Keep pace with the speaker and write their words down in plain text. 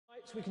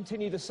Tonight we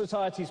continue the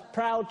Society's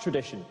proud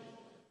tradition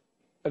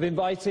of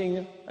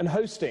inviting and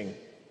hosting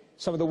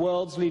some of the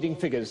world's leading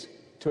figures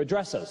to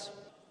address us.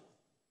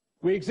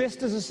 We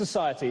exist as a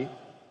society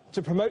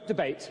to promote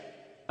debate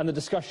and the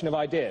discussion of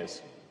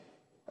ideas,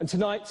 and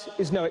tonight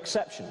is no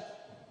exception.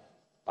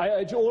 I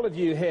urge all of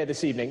you here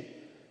this evening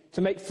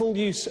to make full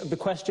use of the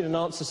question and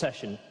answer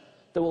session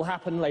that will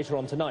happen later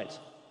on tonight.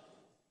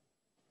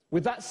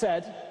 With that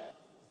said,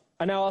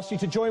 I now ask you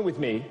to join with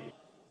me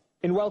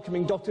in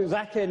welcoming Dr.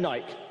 Zakir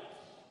Naik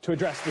to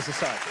address the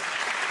Society.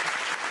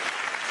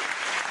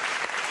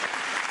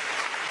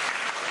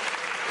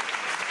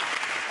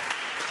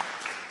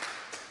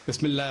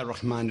 Bismillah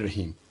ar-Rahman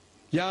ar-Rahim.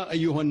 Ya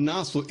ayyuhan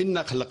nasu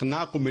inna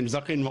khalaqnakum min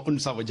zakarin wa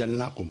unsa wa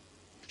jalnakum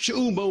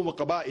shu'uban wa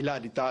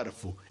qaba'ila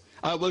lita'arafu.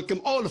 I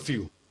welcome all of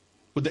you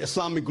with the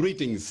Islamic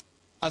greetings.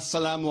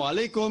 Assalamu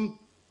alaikum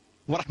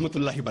wa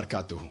rahmatullahi wa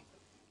barakatuh.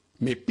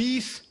 May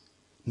peace,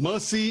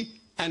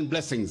 mercy and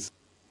blessings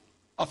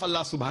of Allah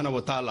subhanahu wa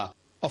ta'ala,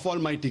 of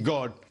Almighty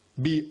God,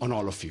 be on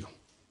all of you.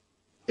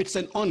 It's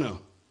an honor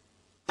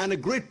and a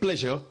great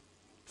pleasure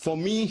for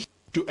me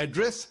to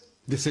address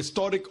this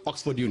historic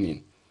Oxford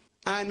Union.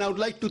 And I would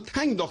like to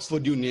thank the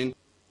Oxford Union,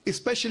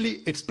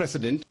 especially its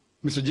president,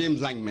 Mr.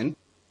 James Langman,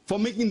 for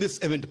making this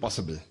event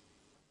possible.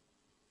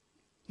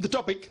 The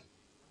topic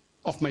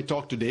of my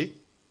talk today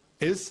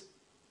is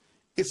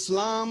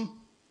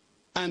Islam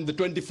and the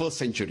 21st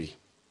century.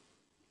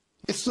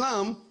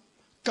 Islam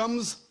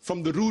comes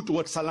from the root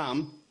word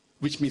salam,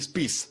 which means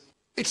peace.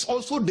 It's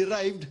also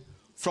derived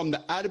from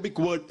the Arabic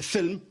word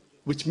silm,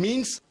 which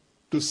means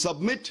to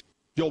submit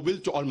your will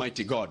to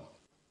Almighty God.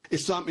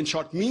 Islam, in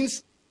short,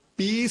 means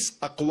peace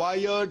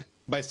acquired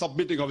by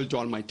submitting our will to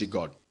Almighty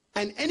God.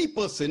 And any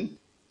person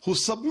who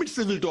submits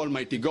his will to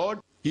Almighty God,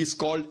 he is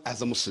called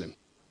as a Muslim.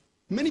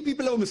 Many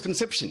people have a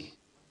misconception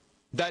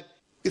that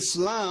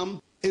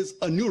Islam is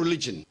a new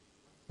religion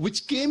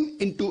which came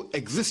into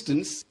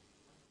existence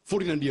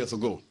 1400 years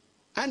ago.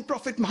 And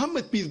Prophet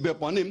Muhammad, peace be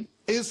upon him,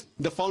 is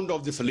the founder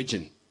of this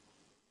religion.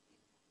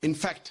 In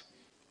fact,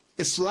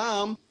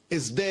 Islam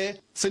is there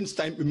since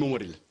time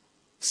immemorial,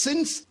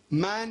 since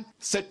man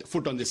set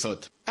foot on this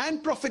earth.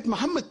 And Prophet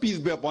Muhammad, peace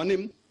be upon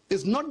him,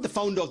 is not the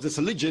founder of this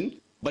religion,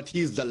 but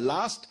he is the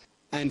last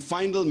and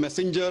final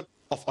messenger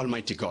of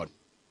Almighty God.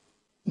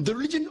 The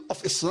religion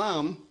of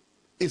Islam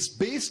is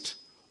based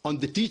on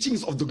the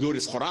teachings of the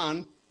glorious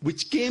Quran,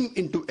 which came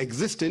into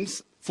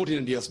existence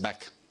 1400 years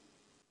back.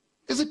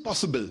 Is it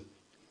possible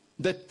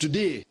that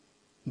today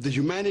the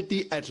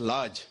humanity at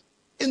large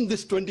in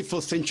this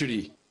 21st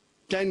century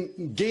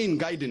can gain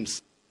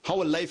guidance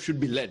how a life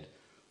should be led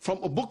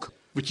from a book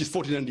which is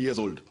 1400 years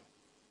old?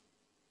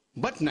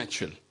 But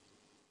natural.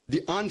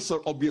 The answer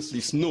obviously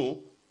is no,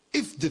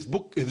 if this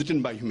book is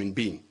written by a human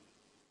being.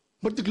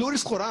 But the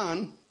glorious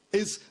Quran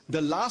is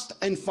the last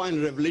and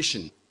final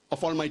revelation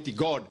of Almighty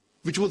God,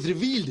 which was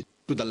revealed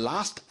to the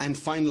last and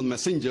final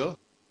messenger,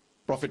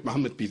 Prophet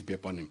Muhammad, peace be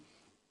upon him.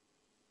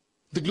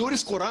 The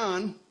glorious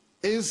Quran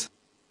is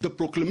the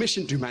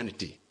proclamation to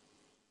humanity.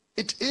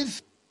 It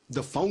is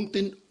the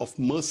fountain of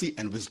mercy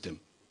and wisdom.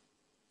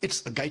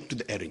 It's a guide to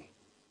the erring.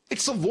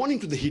 It's a warning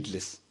to the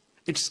heedless.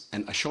 It's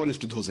an assurance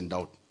to those in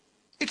doubt.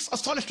 It's a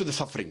solace to the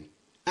suffering.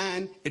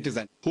 And it is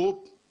a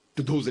hope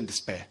to those in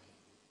despair.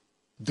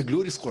 The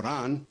glorious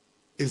Quran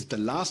is the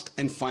last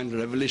and final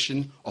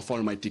revelation of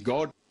Almighty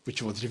God,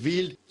 which was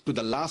revealed to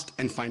the last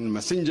and final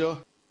messenger,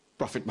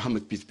 Prophet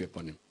Muhammad, peace be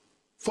upon him.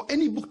 For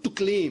any book to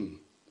claim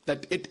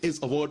that it is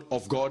a word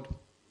of God,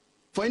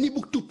 for any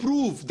book to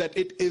prove that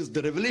it is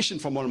the revelation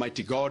from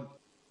Almighty God,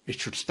 it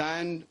should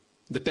stand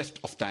the test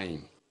of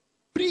time.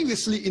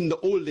 Previously, in the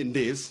olden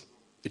days,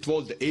 it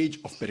was the age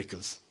of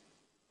miracles.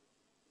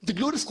 The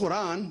glorious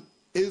Quran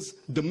is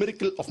the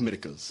miracle of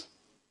miracles.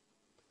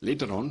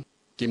 Later on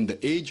came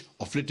the age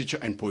of literature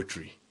and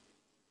poetry.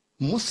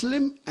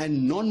 Muslim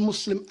and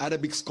non-Muslim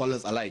Arabic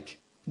scholars alike,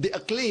 they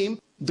acclaim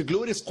the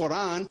glorious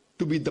Quran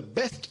to be the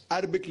best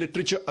Arabic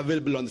literature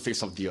available on the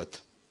face of the earth.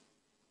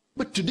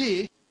 But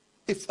today,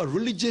 if a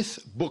religious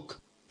book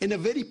in a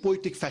very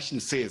poetic fashion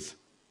says,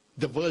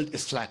 the world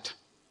is flat,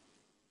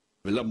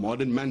 will a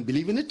modern man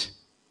believe in it?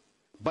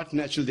 But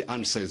naturally the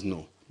answer is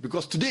no.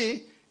 Because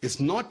today is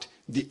not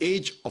the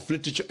age of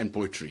literature and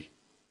poetry.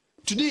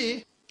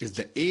 Today is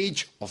the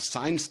age of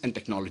science and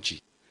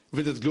technology,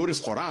 where the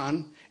glorious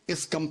Quran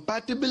is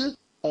compatible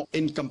or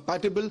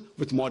incompatible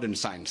with modern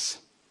science.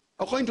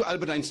 According to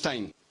Albert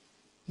Einstein,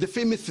 the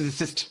famous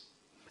physicist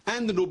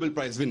and the Nobel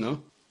Prize winner,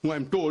 who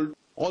I'm told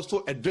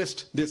also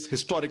addressed this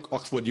historic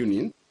Oxford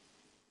Union,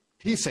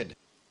 he said,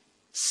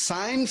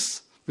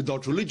 science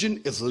without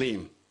religion is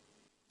lame,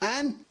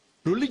 and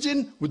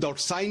religion without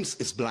science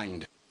is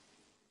blind.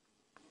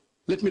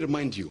 Let me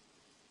remind you,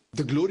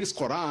 the glorious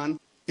Quran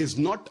is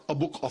not a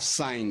book of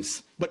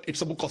science, but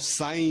it's a book of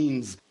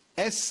signs,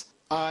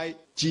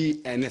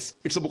 S-I-G-N-S.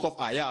 It's a book of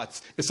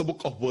ayats, it's a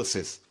book of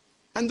verses.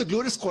 And the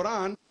glorious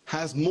Quran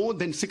has more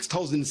than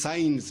 6,000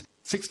 signs,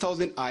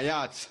 6,000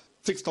 ayats,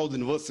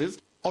 6,000 verses,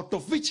 out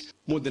of which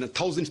more than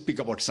 1,000 speak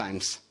about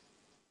science.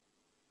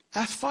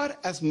 As far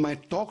as my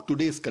talk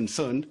today is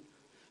concerned,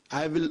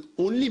 I will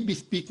only be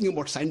speaking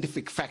about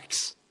scientific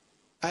facts.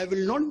 I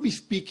will not be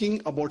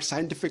speaking about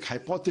scientific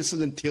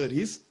hypotheses and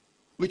theories,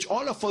 which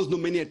all of us know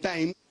many a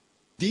time,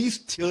 these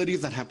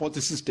theories and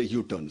hypotheses take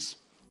U-turns.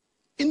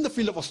 In the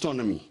field of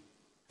astronomy,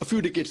 a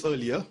few decades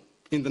earlier,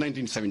 in the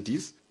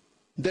 1970s,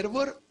 there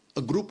were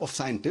a group of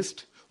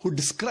scientists who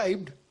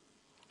described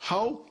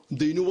how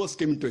the universe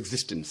came into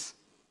existence,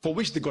 for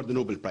which they got the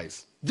Nobel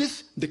Prize.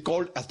 This they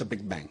called as the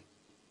Big Bang.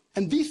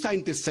 And these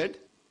scientists said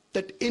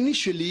that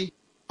initially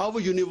our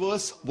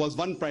universe was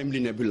one primary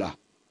nebula.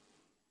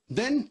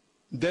 Then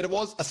there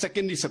was a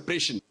secondary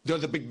separation. There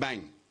was the Big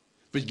Bang,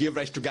 which gave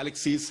rise to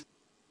galaxies,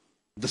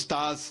 the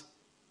stars,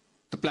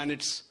 the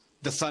planets,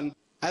 the sun,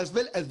 as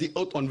well as the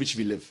earth on which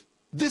we live.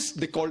 This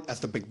they called as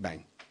the Big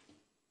Bang.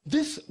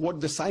 This,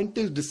 what the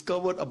scientists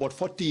discovered about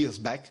 40 years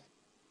back,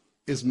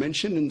 is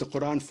mentioned in the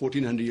Quran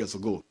 1400 years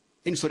ago,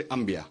 in Surah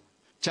Anbiya,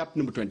 chapter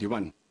number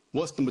 21,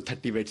 verse number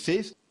 30, where it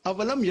says,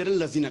 Avalam yaral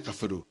lazina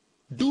kafaru.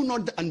 Do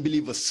not the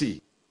unbelievers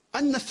see,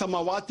 anna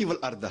samawati wal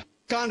arda,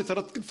 kanat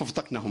ratqan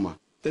fafataqnahuma,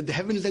 that the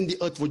heavens and the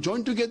earth were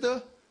joined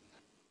together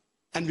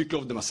and we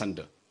clove them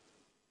asunder.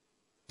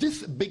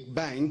 This Big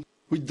Bang,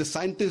 which the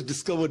scientists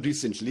discovered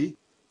recently,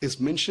 is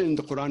mentioned in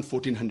the Quran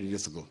 1400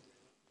 years ago.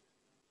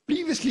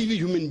 Previously, we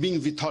human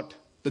beings, we thought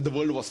that the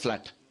world was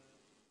flat.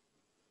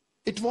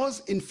 It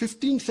was in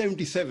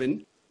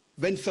 1577,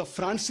 when Sir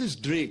Francis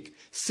Drake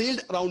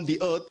sailed around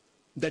the earth,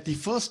 that he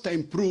first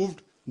time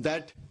proved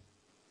that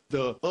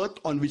the earth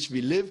on which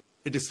we live,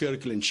 it is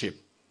spherical in shape.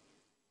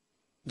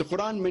 The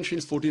Quran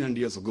mentions 1400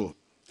 years ago,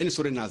 in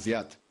Surah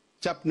Naziyat,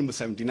 chapter number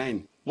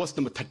 79, verse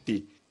number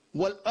 30,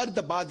 Wal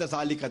arda ba'da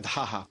zalika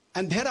dhaha,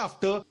 and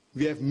thereafter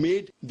we have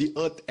made the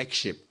earth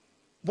egg-shaped.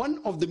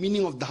 One of the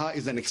meaning of daha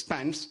is an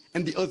expanse,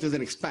 and the earth is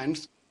an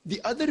expanse. The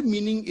other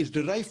meaning is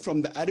derived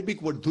from the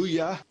Arabic word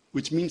duya,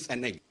 which means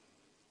an egg.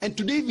 And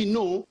today we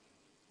know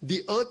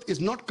the earth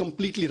is not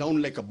completely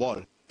round like a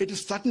ball. It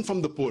is flattened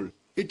from the pole.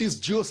 It is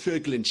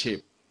geospherical in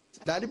shape.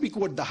 The Arabic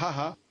word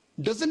dahaha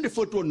doesn't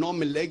refer to a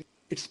normal egg.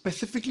 It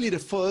specifically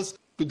refers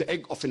to the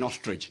egg of an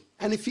ostrich.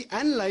 And if we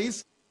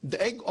analyze,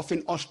 the egg of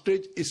an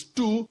ostrich is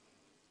too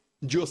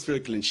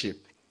geospherical in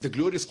shape. The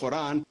glorious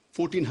Quran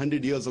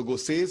 1400 years ago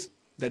says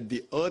that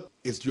the earth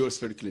is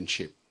geospherical in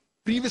shape.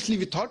 Previously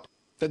we thought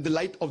that the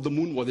light of the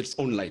moon was its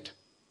own light.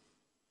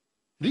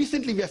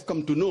 Recently we have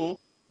come to know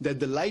that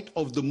the light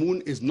of the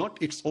moon is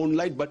not its own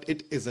light, but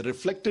it is a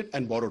reflected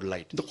and borrowed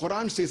light. The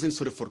Quran says in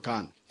Surah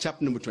Furqan,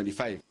 chapter number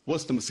 25,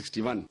 verse number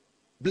 61,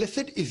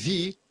 Blessed is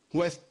he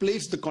who has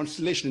placed the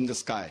constellation in the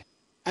sky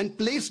and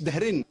placed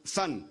therein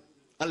sun,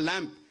 a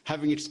lamp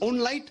having its own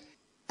light,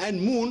 and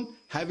moon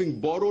having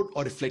borrowed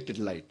or reflected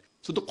light.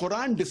 So the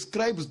Quran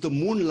describes the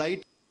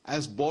moonlight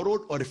as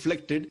borrowed or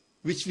reflected,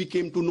 which we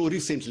came to know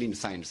recently in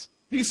science.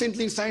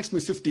 Recently in science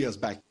means 50 years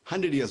back,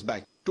 100 years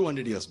back,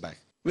 200 years back.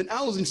 When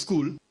I was in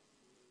school,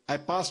 I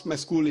passed my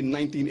school in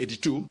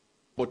 1982,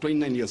 about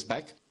 29 years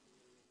back.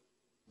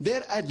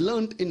 There I had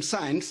learned in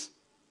science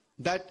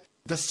that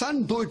the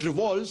sun, though it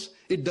revolves,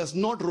 it does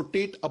not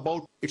rotate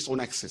about its own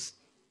axis.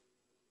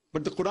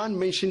 But the Quran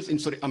mentions in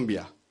Surah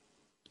Anbiya,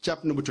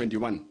 chapter number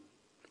 21,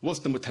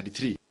 verse number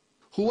 33,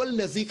 Huwa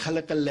allazi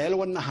khalaqa al-layla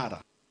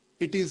wan-nahara.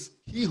 It is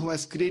he who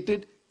has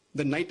created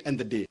the night and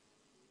the day.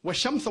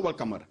 Wash-shamsa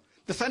wal-qamar,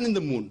 the sun and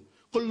the moon.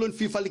 Kullun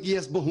fi falaki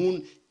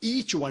yasbahun,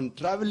 each one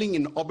traveling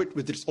in orbit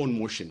with its own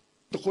motion.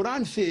 The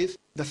Quran says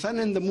the sun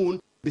and the moon,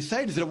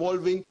 besides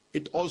revolving,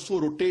 it also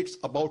rotates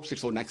about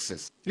its own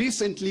axis.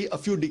 Recently, a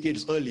few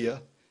decades earlier,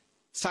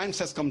 science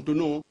has come to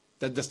know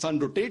that the sun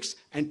rotates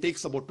and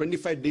takes about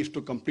 25 days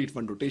to complete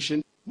one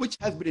rotation, which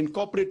has been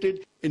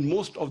incorporated in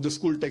most of the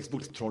school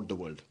textbooks throughout the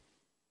world.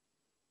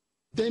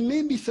 There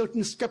may be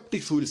certain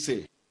skeptics who will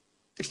say,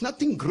 it's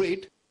nothing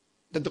great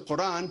that the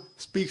Quran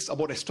speaks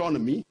about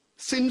astronomy,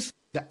 since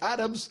the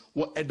Arabs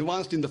were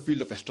advanced in the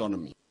field of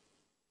astronomy.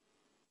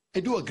 I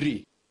do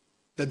agree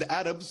that the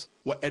Arabs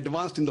were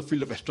advanced in the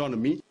field of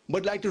astronomy, but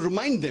I'd like to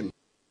remind them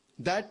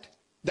that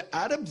the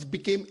Arabs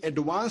became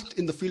advanced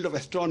in the field of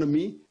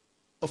astronomy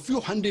a few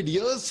hundred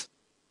years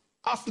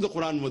after the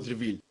Quran was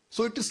revealed.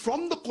 So it is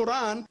from the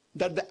Quran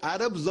that the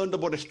Arabs learned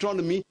about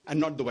astronomy and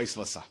not the vice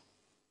versa.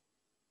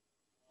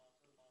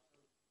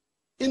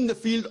 In the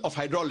field of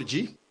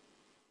hydrology,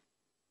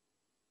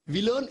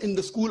 we learn in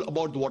the school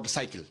about the water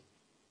cycle.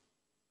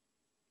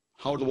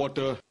 How the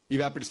water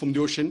evaporates from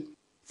the ocean,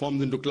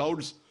 forms into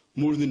clouds,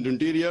 moves into the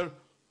interior,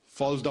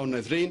 falls down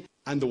as rain,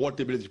 and the water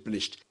table is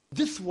replenished.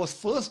 This was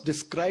first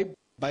described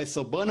by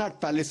Sir Bernard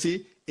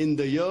Palissy in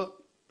the year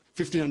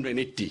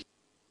 1580.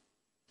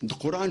 The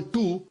Quran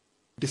too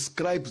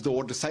describes the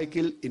water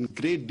cycle in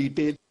great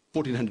detail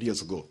 1400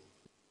 years ago.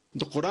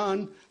 The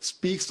Quran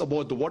speaks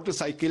about the water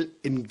cycle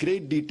in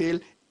great detail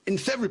in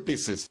several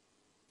places.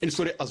 In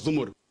Surah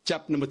Az-Zumur,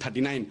 chapter number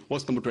 39,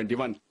 verse number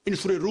 21. In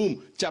Surah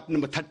Rum, chapter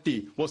number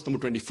 30, verse number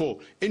 24.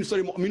 In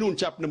Surah Mu'minun,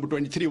 chapter number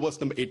 23, verse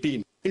number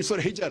 18. In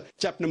Surah Hijr,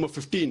 chapter number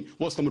 15,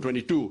 verse number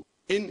 22.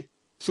 In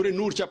Surah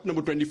Nur, chapter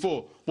number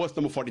 24, verse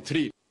number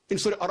 43. In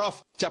Surah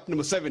Araf, chapter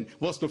number 7,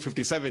 verse number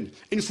 57.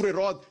 In Surah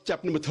Ra'd,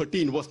 chapter number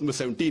 13, verse number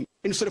 17.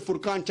 In Surah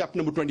Furqan, chapter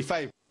number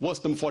 25,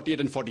 verse number 48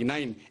 and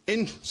 49.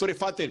 In Surah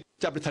Fatir,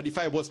 chapter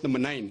 35, verse number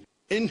 9.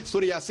 In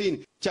Surah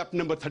Yasin, chapter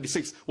number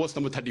 36, verse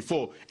number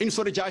 34. In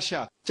Surah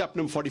Jasha, chapter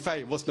number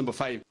 45, verse number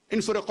 5.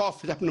 In Surah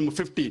Qaf, chapter number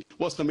 50,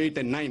 verse number 8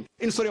 and 9.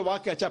 In Surah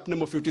Waqia, chapter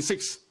number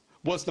 56,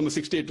 verse number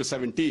 68 to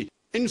 70.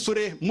 In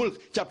Surah Mulk,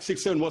 chapter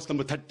 67, verse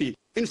number 30.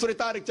 In Surah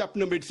Tariq, chapter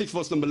number 86,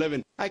 verse number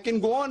 11. I can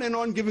go on and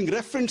on giving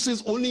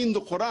references only in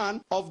the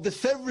Quran of the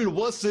several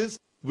verses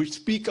which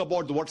speak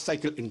about the water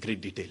cycle in great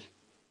detail.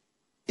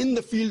 In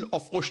the field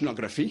of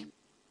oceanography,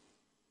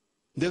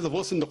 there's a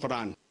verse in the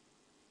Quran,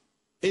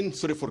 in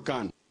Surah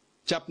Furqan,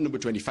 chapter number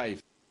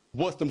 25,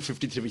 verse number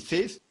 53, which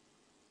says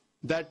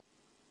that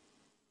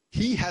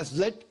He has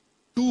let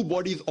two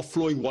bodies of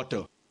flowing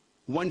water,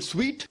 one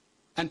sweet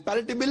and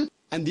palatable,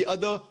 and the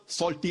other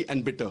salty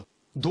and bitter.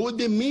 Though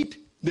they meet,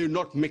 they will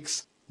not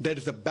mix. There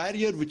is a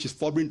barrier which is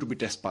forbidden to be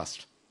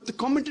trespassed. The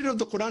commentator of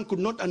the Quran could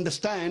not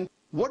understand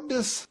what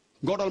does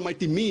God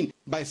Almighty mean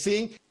by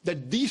saying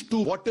that these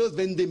two waters,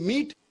 when they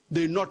meet,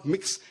 they will not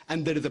mix,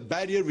 and there is a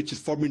barrier which is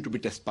forbidden to be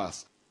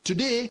trespassed.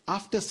 Today,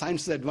 after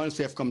science advance,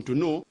 we have come to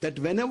know that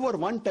whenever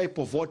one type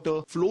of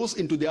water flows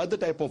into the other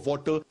type of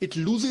water, it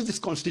loses its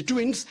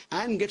constituents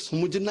and gets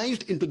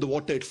homogenized into the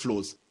water it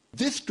flows.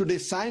 This today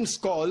science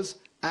calls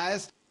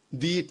as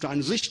the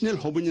transitional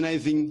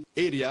homogenizing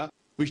area,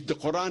 which the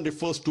Quran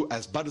refers to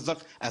as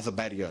barzakh, as a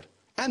barrier.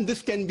 And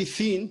this can be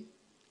seen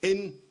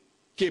in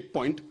Cape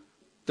Point,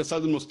 the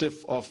southernmost tip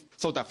of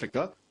South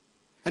Africa.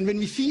 And when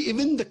we see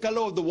even the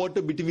color of the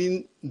water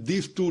between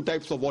these two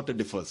types of water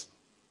differs.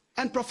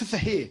 And Professor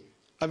Hay,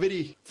 a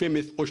very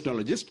famous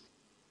oceanologist,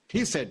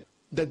 he said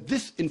that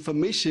this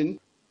information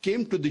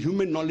came to the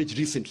human knowledge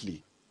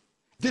recently.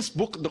 This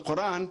book, the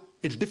Quran,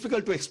 it's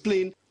difficult to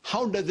explain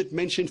how does it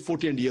mention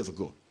 14 years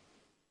ago.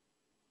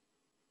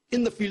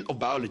 In the field of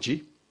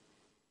biology,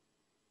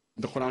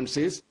 the Quran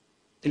says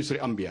in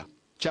Surah Anbiya,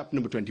 chapter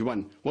number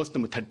 21, verse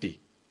number 30,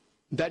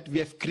 that we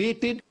have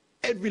created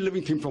every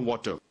living thing from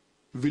water.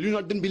 Will you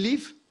not then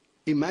believe?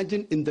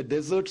 Imagine in the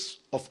deserts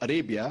of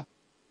Arabia,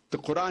 the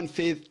Quran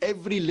says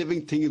every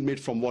living thing is made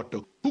from water.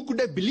 Who could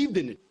have believed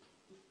in it?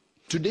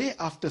 Today,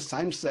 after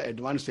science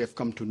advance, we have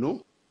come to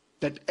know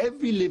that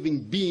every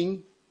living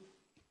being,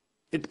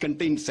 it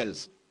contains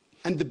cells.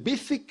 And the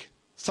basic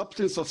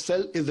substance of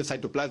cell is the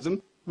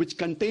cytoplasm, which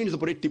contains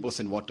about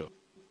 80% water.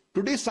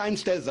 Today,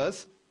 science tells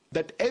us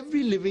that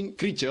every living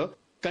creature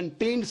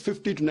contains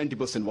 50 to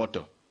 90%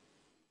 water.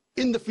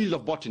 In the field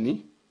of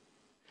botany,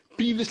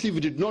 previously we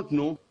did not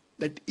know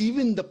that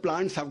even the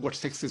plants have got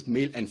sexes,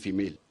 male and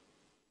female.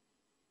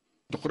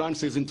 The Quran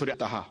says in Surah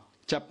Taha,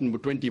 chapter number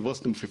 20,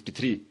 verse number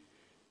 53,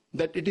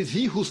 that it is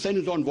He who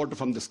sends down water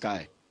from the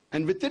sky,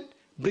 and with it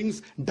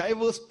brings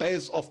diverse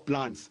pairs of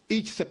plants,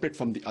 each separate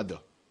from the other.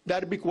 The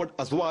Arabic word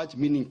azwaj,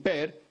 meaning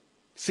pair,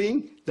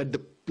 saying that the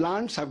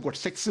plants have got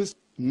sexes,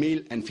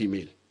 male and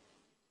female.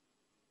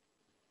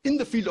 In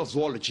the field of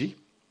zoology,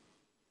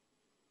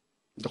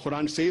 the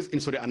Quran says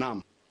in Surah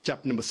Anam,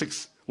 chapter number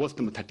 6, verse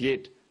number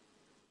 38,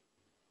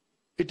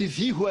 it is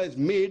He who has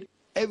made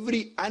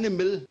every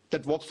animal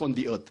that walks on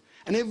the earth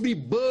and every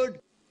bird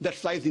that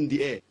flies in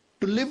the air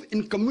to live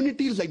in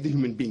communities like the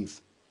human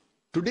beings.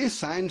 Today,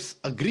 science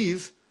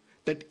agrees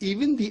that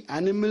even the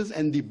animals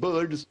and the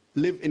birds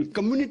live in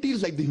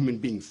communities like the human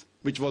beings,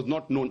 which was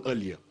not known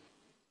earlier.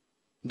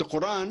 The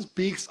Quran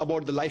speaks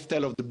about the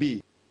lifestyle of the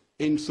bee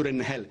in Surah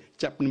Nahl,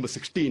 chapter number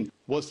 16,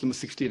 verse number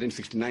 68 and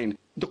 69.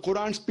 The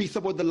Quran speaks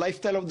about the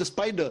lifestyle of the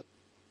spider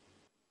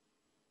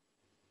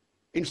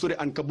in Surah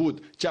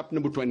Ankabut, chapter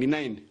number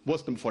 29,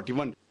 verse number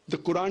 41. The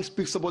Quran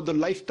speaks about the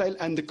lifestyle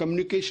and the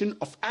communication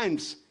of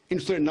ants in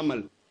Surah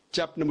Namal,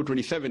 chapter number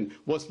 27,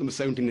 verse number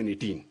 17 and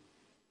 18.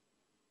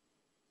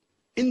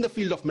 In the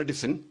field of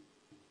medicine,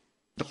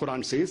 the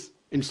Quran says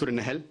in Surah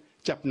Nahl,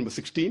 chapter number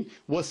 16,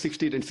 verse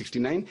 68 and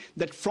 69,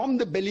 that from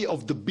the belly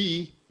of the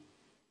bee,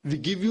 we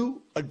give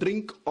you a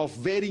drink of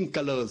varying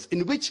colors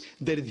in which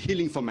there is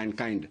healing for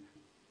mankind.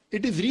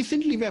 It is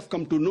recently we have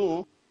come to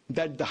know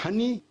that the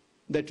honey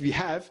that we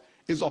have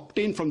is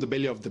obtained from the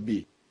belly of the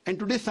bee. And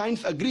today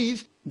science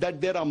agrees that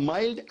there are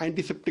mild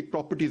antiseptic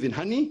properties in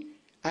honey,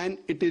 and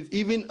it is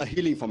even a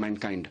healing for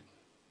mankind.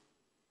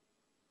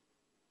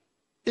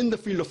 In the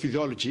field of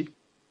physiology,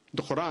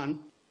 the Quran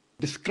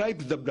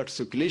describes the blood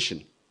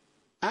circulation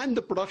and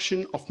the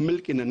production of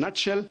milk in a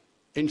nutshell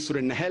in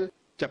Surah Nahl,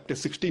 chapter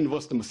 16,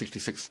 verse number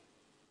 66.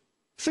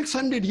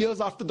 600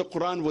 years after the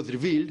Quran was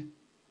revealed,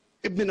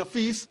 Ibn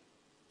Nafis,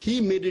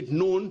 he made it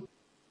known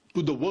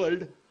to the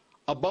world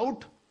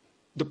about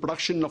the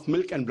production of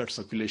milk and blood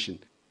circulation.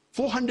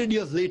 400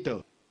 years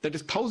later, that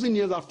is 1,000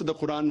 years after the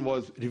Quran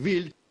was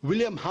revealed,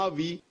 William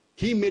Harvey,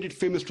 he made it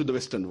famous to the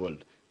Western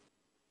world.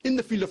 In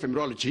the field of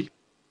embryology,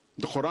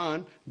 the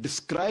Quran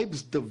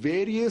describes the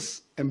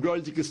various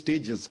embryological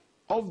stages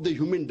of the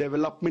human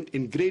development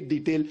in great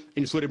detail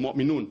in Surah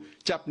Mu'minun,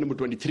 chapter number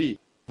 23,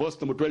 verse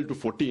number 12 to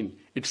 14.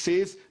 It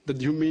says that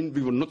the human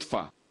being was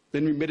nutfa,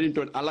 then we made it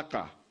into an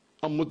alaka,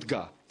 a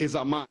mudga, a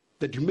zama,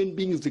 that human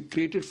being is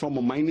created from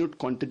a minute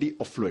quantity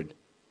of fluid.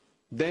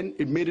 Then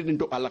it made it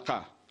into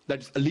alaka,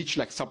 that is a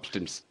leech-like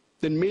substance,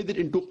 then made it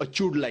into a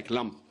chewed-like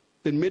lump,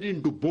 then made it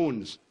into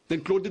bones,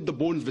 then clothed the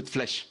bones with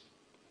flesh.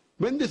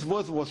 When this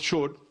verse was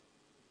showed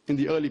in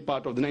the early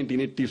part of the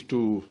 1980s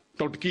to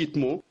Dr. Keith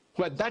Moore,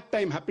 who at that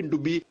time happened to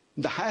be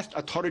the highest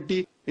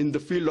authority in the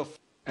field of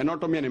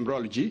anatomy and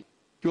embryology,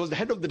 he was the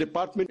head of the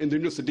department in the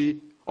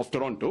University of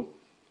Toronto,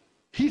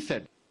 he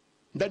said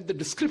that the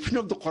description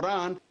of the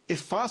Quran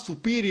is far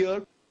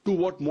superior to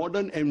what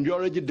modern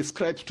embryology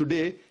describes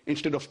today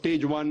instead of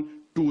stage 1,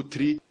 2,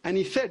 3. And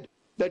he said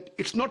that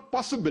it's not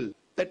possible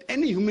that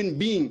any human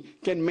being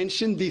can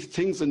mention these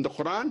things in the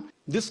Quran.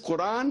 This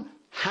Quran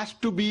has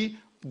to be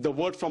the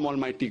word from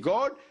Almighty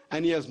God,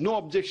 and he has no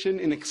objection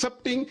in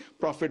accepting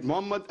Prophet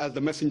Muhammad as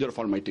the messenger of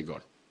Almighty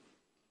God.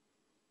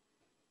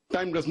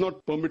 Time does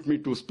not permit me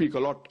to speak a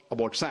lot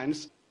about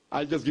science.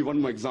 I'll just give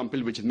one more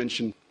example which is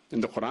mentioned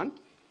in the Quran.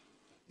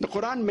 The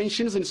Quran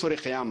mentions in Surah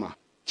Qiyamah,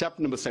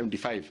 chapter number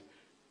 75,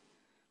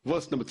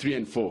 verse number 3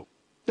 and 4,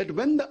 that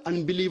when the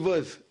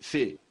unbelievers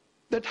say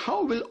that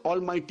how will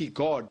Almighty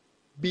God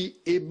be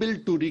able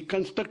to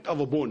reconstruct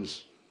our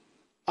bones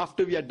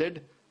after we are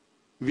dead,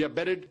 we are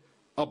buried,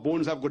 our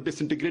bones have got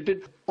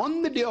disintegrated.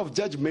 On the day of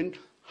judgment,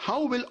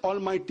 how will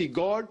Almighty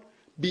God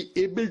be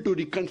able to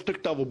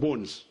reconstruct our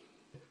bones?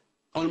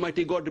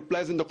 Almighty God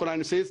replies in the Quran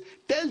and says,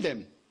 tell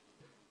them,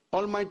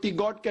 Almighty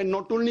God can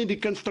not only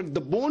reconstruct the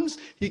bones,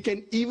 he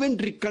can even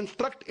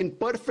reconstruct in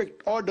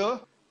perfect order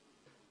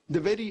the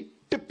very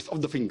tips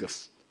of the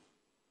fingers.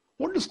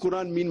 What does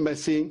Quran mean by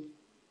saying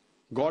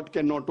God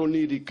can not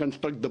only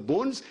reconstruct the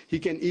bones, he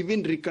can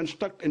even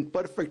reconstruct in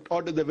perfect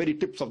order the very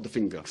tips of the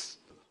fingers?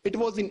 It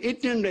was in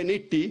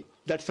 1880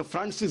 that Sir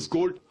Francis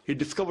Gould, he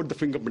discovered the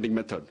fingerprinting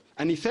method.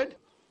 And he said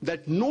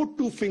that no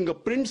two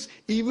fingerprints,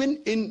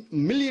 even in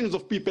millions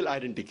of people, are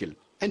identical.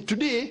 And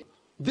today,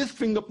 this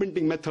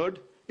fingerprinting method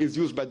is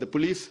used by the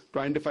police to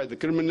identify the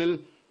criminal.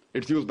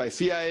 It's used by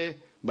CIA,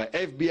 by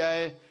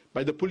FBI,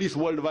 by the police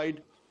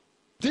worldwide.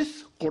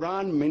 This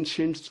Quran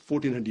mentions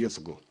 1400 years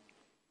ago.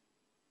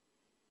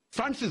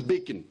 Francis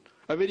Bacon,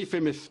 a very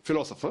famous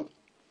philosopher,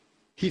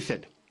 he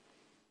said,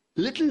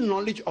 little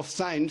knowledge of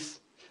science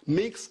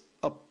makes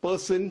a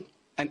person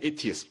an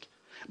atheist,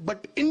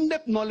 but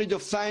in-depth knowledge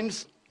of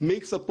science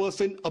makes a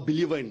person a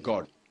believer in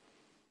God.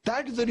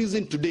 That is the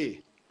reason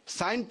today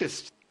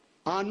scientists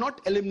are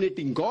not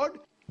eliminating God,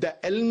 they're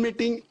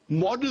eliminating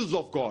models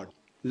of God.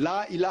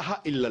 La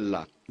ilaha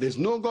illallah. There's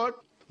no God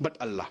but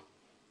Allah.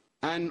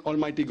 And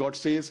Almighty God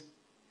says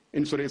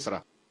in Surah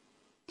Isra,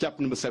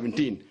 chapter number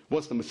 17,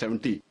 verse number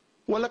 70,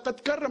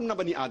 وَلَقَدْ كَرَّمْنَا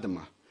بَنِي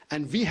آدَمَ.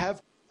 And we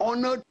have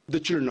honored the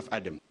children of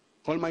Adam.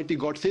 Almighty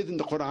God says in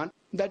the Quran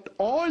that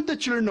all the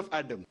children of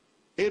Adam,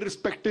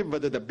 irrespective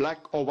whether they're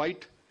black or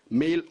white,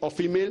 male or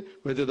female,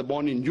 whether they're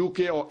born in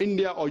UK or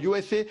India or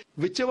USA,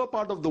 whichever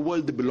part of the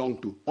world they belong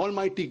to,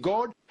 Almighty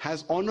God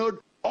has honored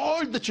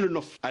all the children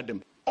of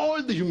Adam,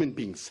 all the human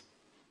beings.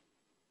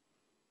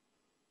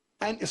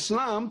 And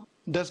Islam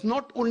does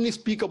not only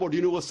speak about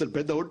universal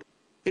brotherhood,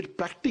 it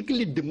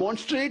practically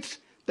demonstrates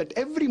that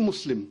every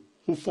Muslim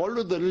who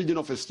follows the religion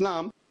of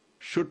Islam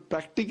should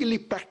practically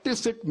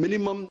practice it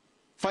minimum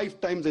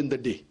 5 times in the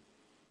day.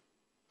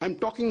 I'm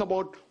talking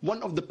about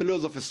one of the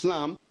pillars of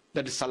Islam,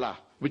 that is Salah,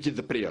 which is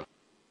the prayer.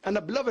 And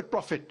a beloved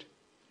Prophet,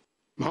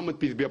 Muhammad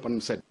peace be upon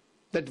him, said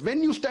that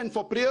when you stand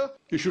for prayer,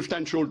 you should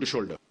stand shoulder to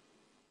shoulder.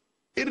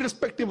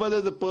 Irrespective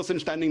whether the person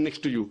standing next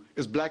to you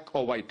is black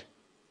or white,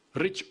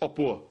 rich or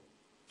poor,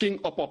 king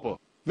or pauper.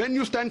 When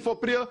you stand for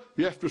prayer,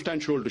 you have to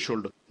stand shoulder to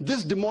shoulder.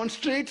 This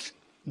demonstrates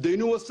the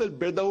universal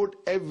brotherhood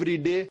every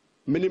day,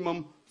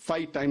 minimum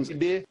 5 times a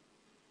day.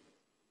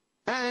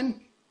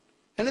 And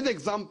another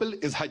example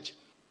is Hajj,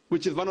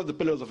 which is one of the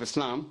pillars of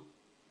Islam,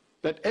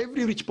 that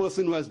every rich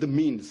person who has the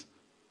means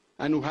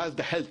and who has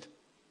the health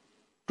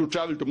to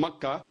travel to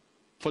Makkah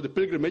for the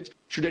pilgrimage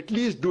should at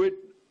least do it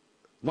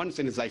once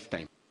in his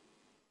lifetime.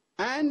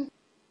 And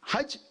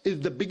Hajj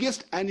is the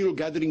biggest annual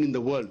gathering in the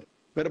world,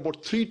 where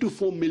about 3 to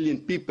 4 million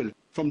people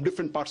from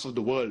different parts of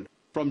the world,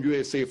 from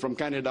USA, from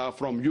Canada,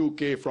 from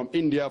UK, from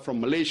India,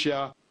 from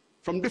Malaysia,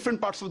 from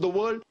different parts of the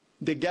world,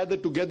 they gather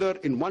together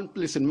in one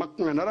place in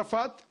Makkah and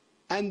Arafat,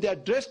 and they are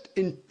dressed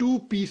in 2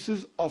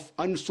 pieces of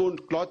unsewn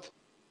cloth,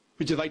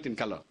 which is white in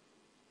color.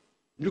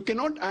 You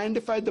cannot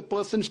identify the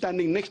person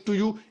standing next to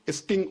you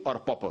as king or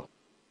pauper.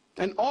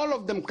 And all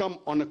of them come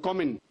on a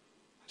common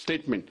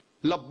statement,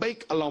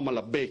 Labbaik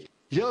Allahumma Labbaik.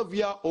 Here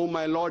we are, O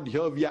my Lord,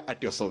 here we are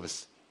at your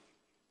service.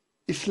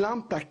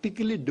 Islam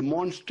practically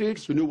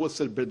demonstrates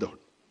universal brotherhood.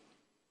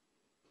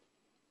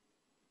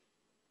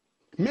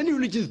 Many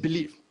religions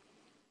believe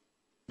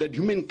that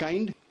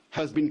humankind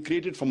has been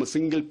created from a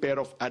single pair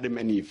of Adam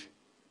and Eve.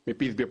 May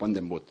peace be upon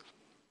them both.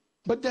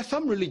 But there are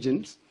some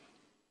religions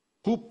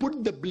who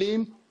put the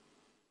blame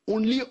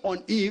only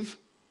on Eve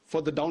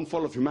for the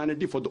downfall of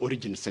humanity, for the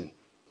origin sin.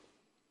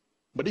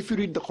 But if you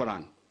read the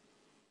Quran,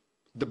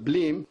 the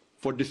blame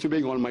for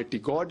disobeying Almighty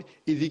God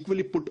is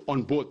equally put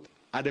on both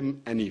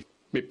Adam and Eve.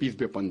 May peace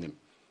be upon them.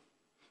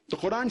 The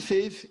Quran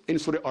says in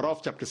Surah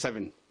Araf chapter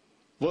 7,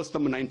 verse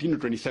number 19 to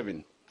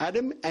 27,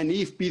 Adam and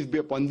Eve, peace be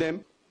upon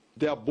them,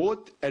 they are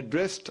both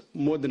addressed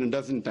more than a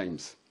dozen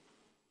times.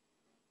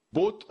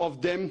 Both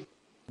of them,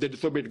 they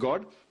disobeyed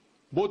God.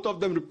 Both of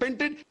them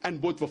repented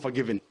and both were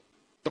forgiven.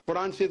 The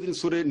Quran says in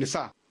Surah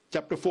Nisa,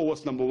 chapter 4,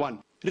 verse number 1,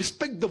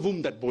 respect the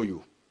womb that bore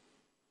you.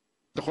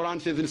 The Quran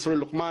says in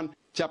Surah Luqman,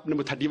 chapter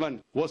number 31,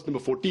 verse number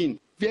 14,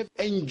 we have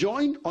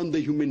enjoined on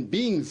the human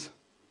beings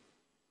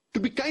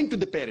to be kind to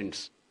the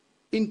parents.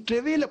 In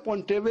travail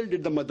upon travail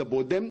did the mother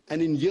bore them,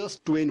 and in years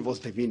twain was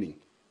the weaning.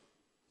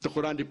 The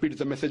Quran repeats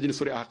the message in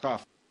Surah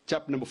Ahqaf,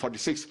 chapter number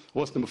 46,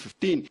 verse number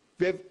 15.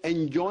 We have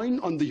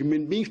enjoined on the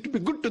human beings to be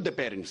good to the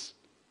parents.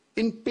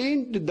 In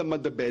pain did the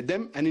mother bear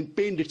them, and in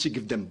pain did she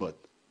give them birth.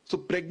 So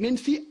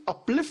pregnancy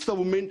uplifts a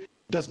woman,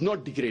 does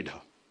not degrade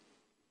her.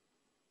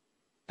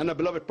 And our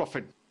beloved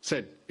Prophet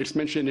said, it's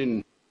mentioned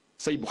in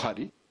Sahih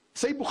Bukhari.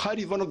 Sahih Bukhari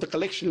is one of the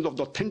collections of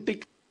the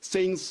authentic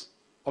sayings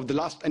of the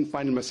last and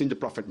final messenger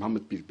Prophet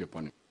Muhammad, peace be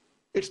upon him.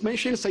 It's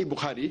mentioned in Sahih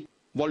Bukhari,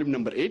 volume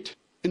number 8,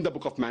 in the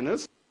book of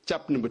manners,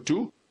 chapter number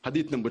 2,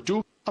 hadith number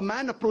 2. A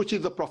man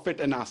approaches the Prophet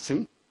and asks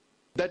him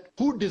that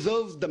who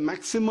deserves the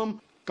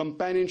maximum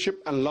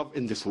companionship and love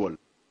in this world?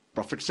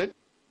 Prophet said,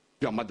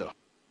 your mother.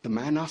 The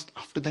man asked,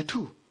 after that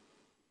who?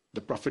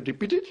 The Prophet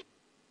repeated,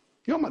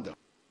 your mother.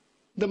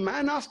 The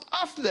man asked,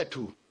 after that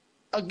who?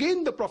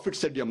 Again the Prophet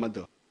said, your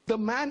mother. The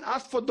man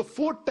asked for the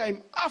fourth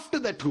time, after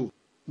that who?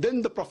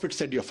 Then the Prophet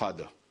said, your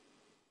father.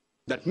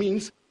 That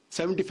means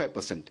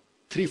 75%,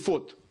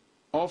 3/4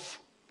 of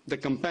the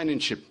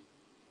companionship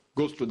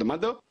goes to the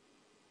mother,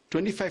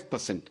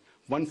 25%,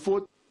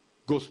 1/4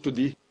 goes to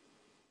the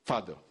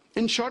father.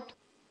 In short,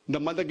 the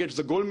mother gets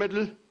the gold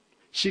medal,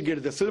 she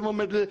gets the silver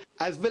medal,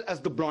 as well as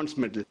the bronze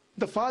medal.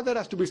 The father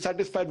has to be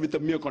satisfied with a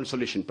mere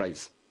consolation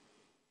prize.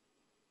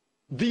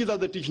 These are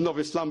the teachings of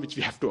Islam which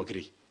we have to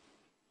agree.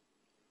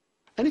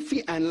 And if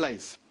we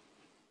analyze,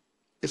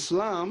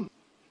 Islam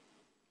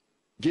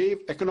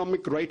gave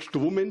economic rights to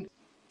women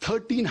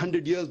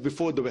 1300 years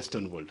before the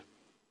Western world.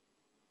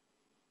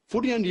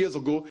 1400 years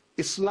ago,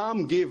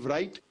 Islam gave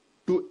right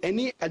to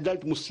any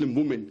adult Muslim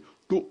woman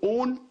to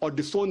own or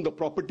disown the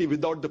property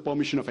without the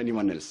permission of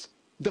anyone else.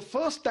 The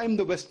first time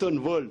the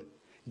Western world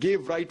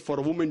gave right for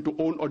a woman to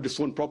own or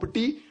disown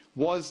property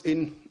was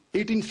in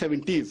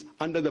 1870s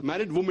under the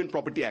Married Women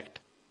Property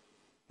Act,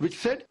 which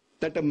said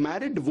that a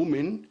married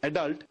woman,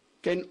 adult,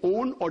 can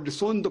own or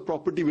disown the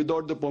property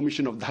without the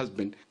permission of the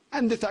husband.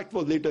 And this act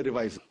was later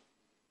revised.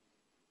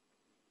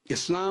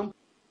 Islam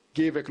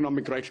gave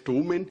economic rights to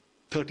women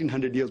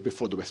 1300 years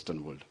before the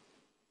Western world.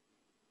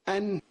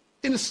 And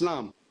in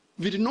Islam,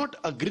 we do not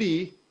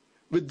agree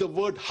with the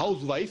word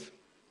housewife,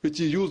 which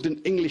is used in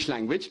English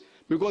language,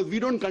 because we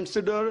don't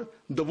consider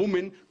the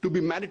woman to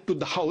be married to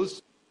the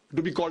house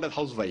to be called a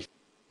housewife.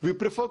 We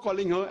prefer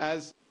calling her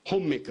as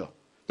homemaker,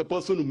 the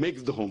person who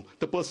makes the home,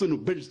 the person who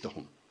builds the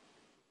home.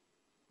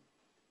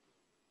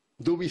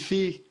 Though we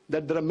see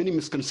that there are many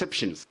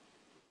misconceptions,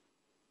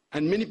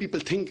 and many people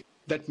think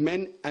that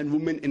men and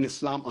women in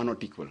Islam are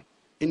not equal.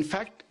 In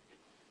fact,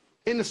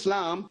 in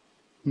Islam,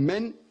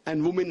 men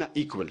and women are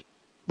equal.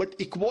 But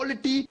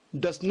equality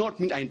does not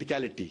mean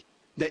identicality.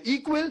 They're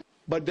equal,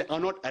 but they are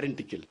not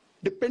identical.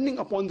 Depending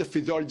upon the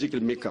physiological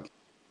makeup,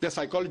 their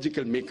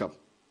psychological makeup,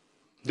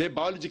 their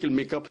biological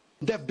makeup,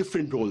 they have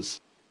different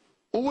roles.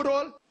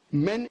 Overall,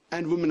 men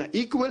and women are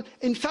equal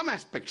in some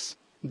aspects.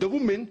 The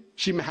woman,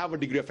 she may have a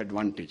degree of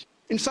advantage.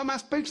 In some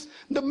aspects,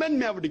 the men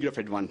may have a degree of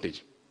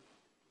advantage.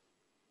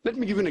 Let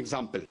me give you an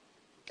example.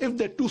 If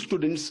there are two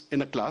students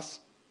in a class,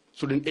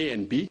 student A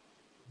and B,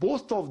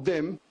 both of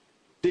them,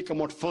 they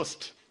come out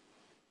first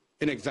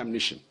in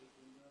examination.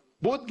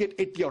 Both get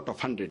 80 out of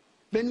 100.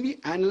 When we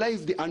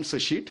analyze the answer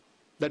sheet,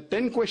 the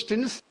 10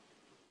 questions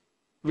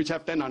which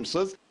have 10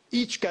 answers,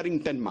 each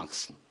carrying 10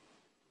 marks.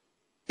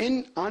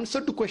 In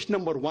answer to question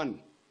number 1,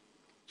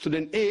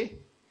 student A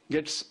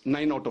gets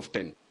 9 out of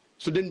 10.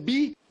 Student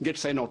B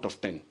gets 9 out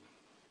of 10.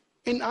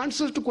 In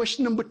answer to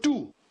question number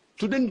 2,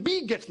 student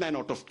B gets 9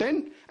 out of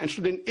 10, and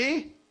student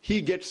A,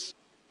 he gets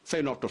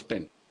 7 out of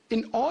 10.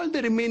 In all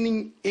the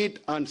remaining 8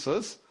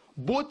 answers,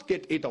 both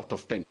get 8 out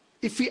of 10.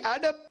 If we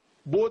add up,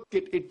 both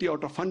get 80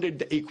 out of 100,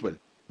 they're equal.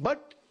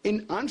 But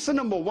in answer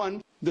number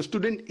 1, the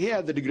student A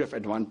has the degree of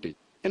advantage.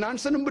 In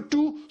answer number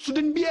 2,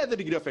 student B has the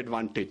degree of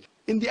advantage.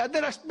 In the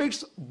other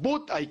aspects,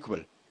 both are equal.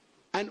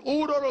 And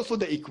overall also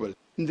they're equal.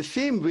 In the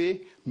same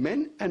way,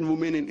 men and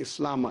women in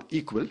Islam are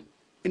equal.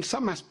 In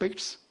some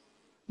aspects,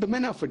 the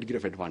men have a degree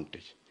of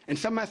advantage. In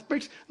some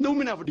aspects, the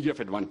women have a degree of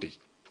advantage.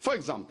 For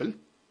example,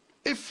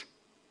 if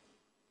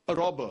a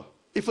robber,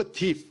 if a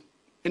thief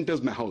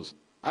enters my house,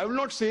 I will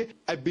not say,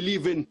 I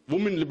believe in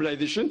women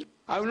liberalization.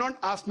 I will not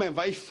ask my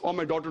wife or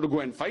my daughter to go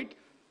and fight.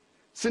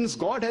 Since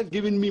God has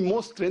given me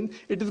more strength,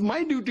 it is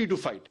my duty to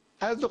fight.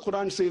 As the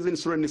Quran says in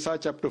Surah Nisa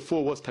chapter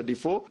 4 verse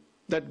 34,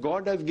 that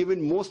God has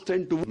given more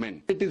strength to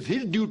men. It is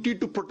his duty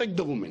to protect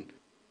the woman.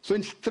 So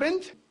in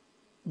strength,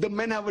 the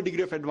men have a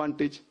degree of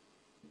advantage.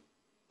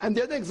 And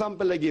the other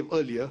example I gave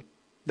earlier,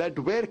 that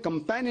where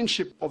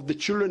companionship of the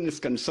children is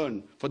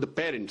concerned for the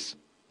parents,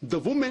 the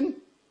women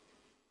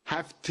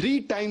have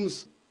 3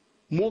 times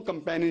more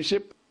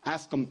companionship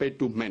as compared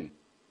to men.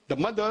 The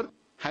mother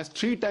has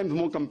 3 times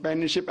more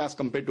companionship as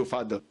compared to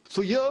father.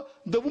 So here,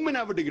 the women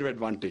have a degree of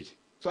advantage.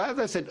 So as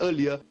I said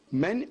earlier,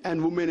 men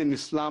and women in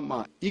Islam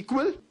are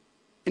equal.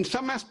 In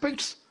some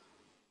aspects,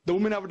 the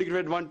women have a degree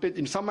of advantage.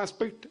 In some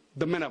aspect,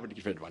 the men have a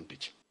degree of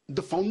advantage.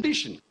 The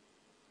foundation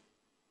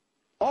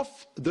of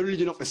the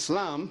religion of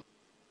Islam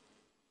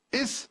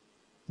is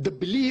the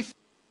belief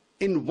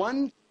in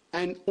one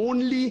and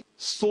only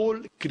sole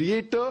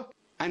creator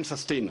and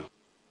sustainer.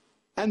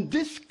 And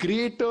this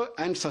creator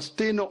and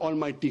sustainer,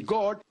 Almighty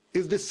God,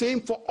 is the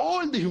same for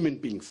all the human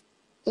beings.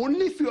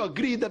 Only if you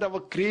agree that our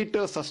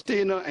creator,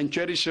 sustainer and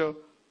cherisher,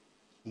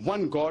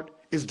 one God,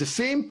 is the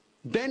same,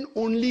 then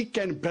only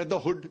can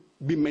brotherhood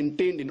be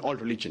maintained in all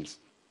religions.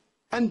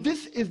 And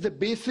this is the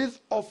basis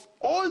of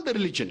all the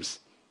religions.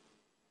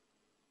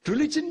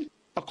 Religion,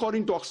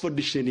 according to Oxford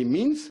Dictionary,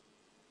 means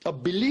a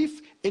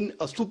belief in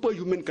a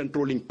superhuman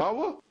controlling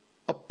power,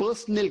 a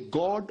personal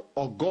God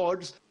or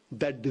gods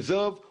that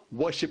deserve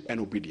worship and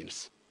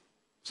obedience.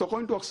 So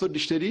according to Oxford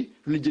Dictionary,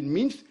 religion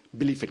means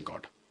belief in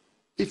God.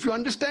 If you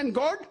understand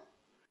God,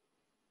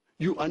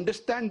 you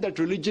understand that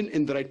religion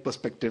in the right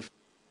perspective.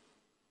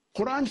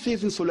 Quran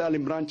says in Surah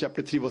Al-Imran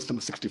chapter 3 verse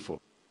number 64,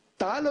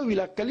 Ta'alaw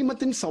ila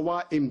kalimatin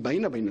sawa'im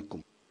bayna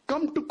bainakum.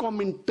 Come to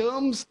common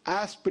terms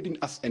as between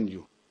us and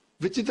you.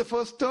 Which is the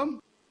first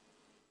term?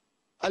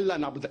 Allah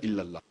na'budu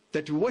illallah.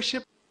 That you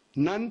worship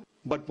none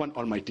but one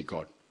Almighty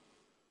God.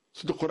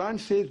 So the Quran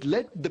says,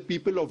 let the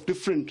people of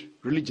different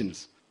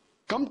religions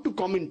come to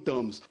common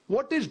terms.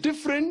 What is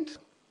different,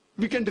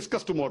 we can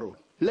discuss tomorrow.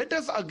 Let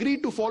us agree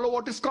to follow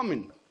what is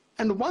common.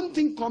 And one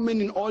thing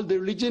common in all the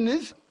religion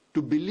is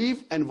to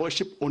believe and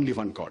worship only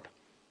one God.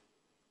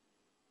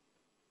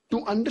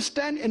 To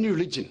understand any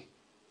religion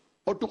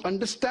or to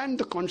understand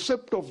the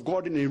concept of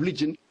God in a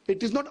religion,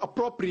 it is not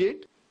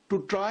appropriate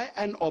to try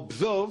and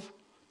observe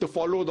the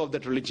followers of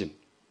that religion.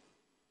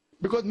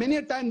 Because many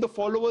a time the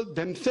followers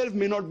themselves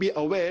may not be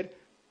aware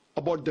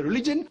about the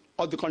religion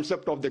or the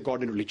concept of their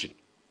God in religion.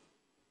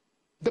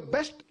 The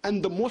best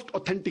and the most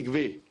authentic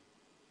way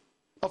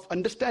of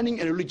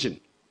understanding a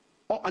religion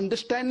or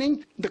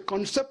understanding the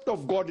concept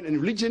of God in a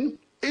religion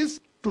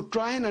is to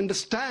try and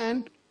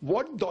understand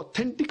what the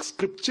authentic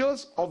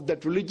scriptures of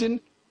that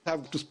religion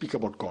have to speak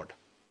about God.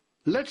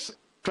 Let's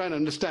try and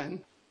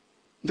understand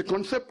the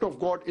concept of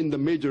God in the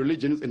major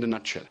religions in a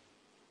nutshell.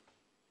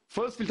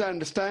 First, we'll try to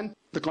understand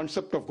the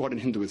concept of God in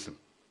Hinduism.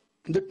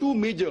 The 2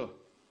 major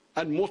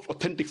and most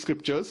authentic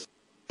scriptures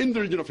in the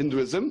religion of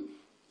Hinduism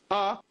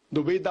are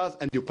the Vedas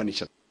and the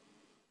Upanishad.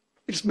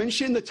 It's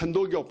mentioned in the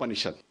Chandogya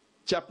Upanishad,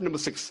 chapter number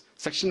 6,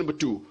 section number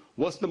 2,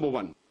 verse number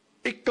 1.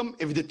 Ekam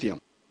evidityam.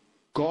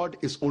 God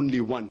is only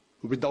one,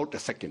 without a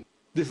second.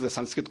 This is a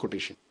Sanskrit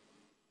quotation.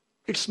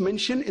 It's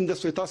mentioned in the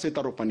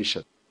Svetasvetar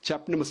Upanishad,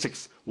 chapter number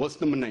 6,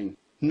 verse number 9.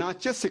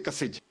 Nacha se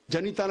kasij,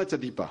 janitana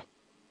chadipa.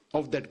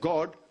 Of that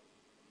God,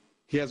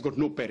 he has got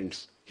no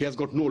parents, he has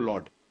got no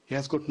Lord, he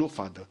has got no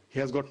father, he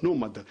has got no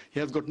mother, he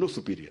has got no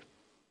superior.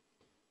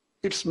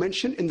 It's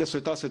mentioned in the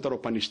Svetasvetar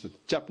Upanishad,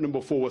 chapter number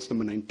 4, verse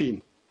number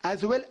 19,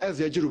 as well as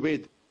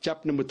Yajurved,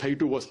 chapter number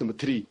 32, verse number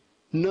 3.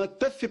 Na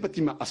tasya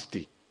pratima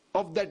asti.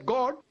 Of that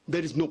God,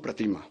 there is no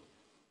pratima.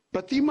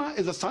 Pratima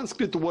is a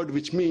Sanskrit word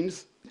which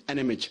means an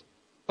image,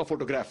 a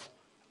photograph,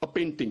 a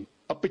painting,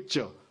 a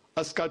picture,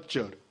 a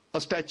sculpture, a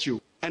statue,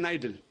 an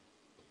idol.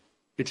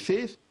 It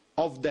says,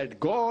 of that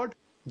God,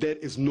 there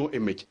is no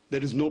image,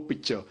 there is no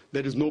picture,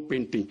 there is no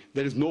painting,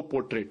 there is no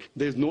portrait,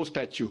 there is no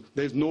statue,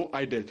 there is no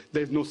idol,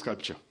 there is no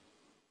sculpture.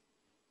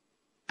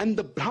 And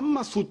the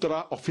Brahma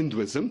Sutra of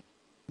Hinduism,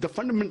 the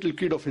fundamental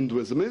creed of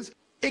Hinduism is,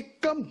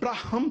 Ekam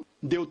Braham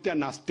Devtya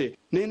Naste,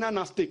 Nena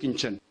Naste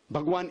Kinchan.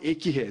 Bhagwan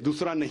ek hi hai,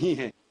 dusra nahi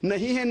hai.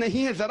 Nahi hai,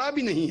 nahi hai, zara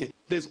bhi nahi hai.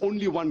 There is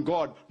only one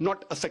God,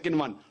 not a second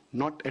one.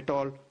 Not at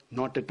all,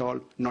 not at all,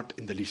 not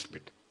in the least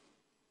bit.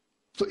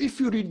 So if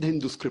you read the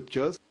Hindu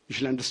scriptures, you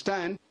shall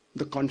understand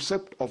the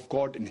concept of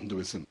God in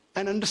Hinduism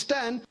and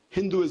understand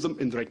Hinduism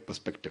in the right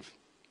perspective.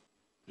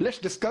 Let's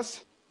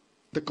discuss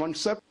the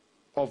concept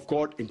of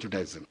God in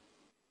Judaism.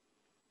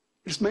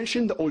 It's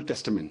mentioned in the Old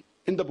Testament,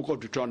 in the book of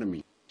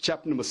Deuteronomy,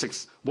 chapter number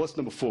 6, verse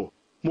number 4.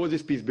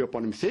 Moses, peace be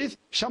upon him, says,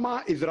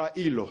 Shama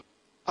Israelo,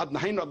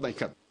 Adnahin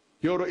Adnaikat.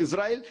 Hear, O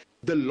Israel,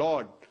 the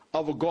Lord,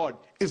 our God,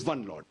 is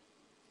one Lord.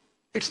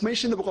 It's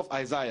mentioned in the book of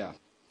Isaiah,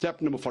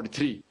 chapter number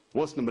 43,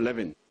 verse number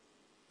 11.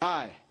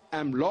 I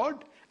am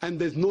Lord, and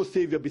there's no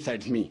Savior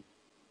besides me.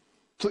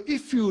 So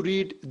if you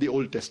read the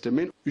Old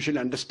Testament, you shall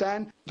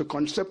understand the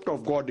concept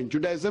of God in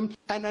Judaism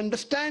and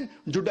understand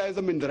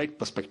Judaism in the right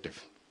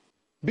perspective.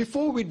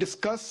 Before we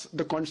discuss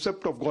the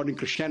concept of God in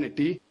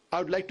Christianity, I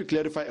would like to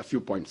clarify a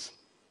few points.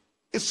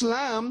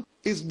 Islam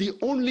is the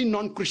only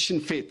non-Christian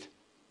faith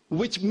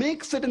which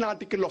makes it an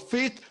article of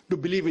faith to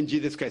believe in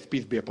Jesus Christ,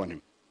 peace be upon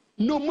him.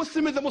 No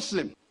Muslim is a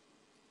Muslim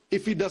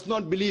if he does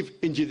not believe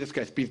in Jesus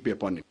Christ, peace be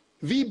upon him.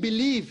 We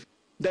believe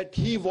that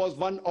he was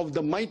one of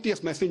the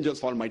mightiest messengers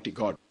of Almighty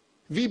God.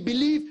 We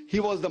believe he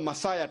was the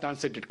Messiah,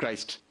 translated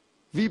Christ.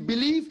 We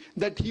believe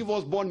that he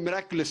was born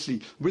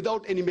miraculously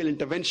without any male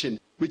intervention,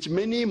 which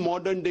many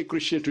modern day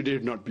Christians today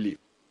do not believe.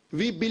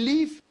 We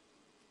believe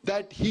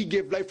that he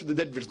gave life to the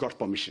dead with God's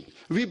permission.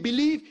 We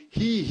believe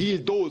he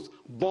healed those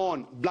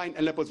born blind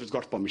and lepers with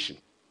God's permission.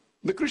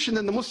 The Christians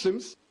and the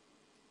Muslims,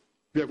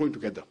 we are going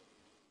together.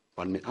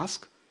 One may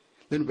ask,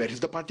 then where is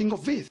the parting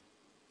of ways?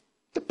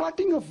 The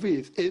parting of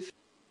ways is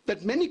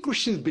that many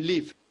Christians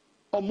believe,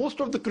 or most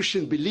of the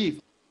Christians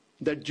believe,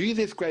 that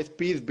Jesus Christ,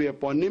 peace be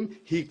upon him,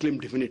 he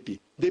claimed divinity.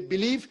 They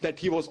believe that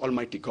he was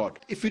Almighty God.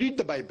 If you read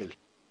the Bible,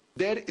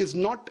 there is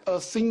not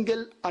a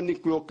single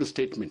unequivocal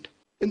statement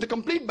in the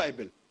complete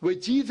Bible where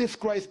Jesus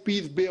Christ,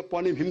 peace be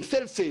upon him,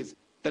 himself says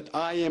that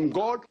I am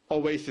God,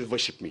 or where he says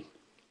worship me.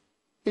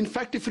 In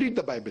fact, if you read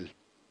the Bible,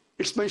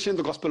 it's mentioned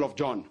in the Gospel of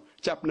John,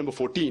 chapter number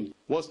 14,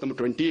 verse number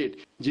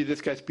 28.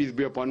 Jesus Christ, peace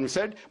be upon him,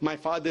 said, my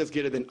Father is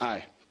greater than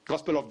I.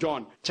 Gospel of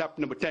John, chapter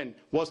number 10,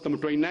 verse number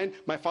 29,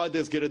 my Father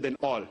is greater than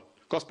all.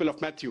 Gospel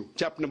of Matthew,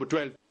 chapter number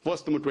 12,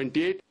 verse number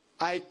 28,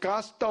 I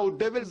cast out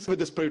devils with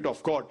the Spirit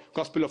of God.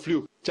 Gospel of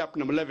Luke, chapter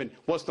number 11,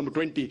 verse number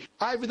 20,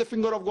 I with the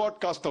finger of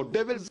God cast out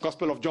devils.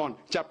 Gospel of John,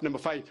 chapter number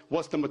 5,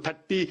 verse number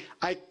 30,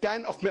 I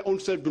can of my own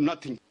self do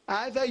nothing.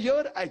 As I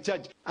hear, I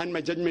judge, and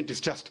my judgment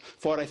is just.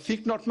 For I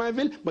seek not my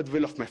will, but the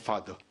will of my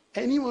Father.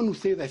 Anyone who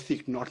says I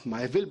seek not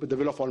my will, but the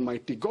will of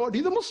Almighty God,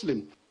 he's a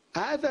Muslim.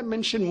 As I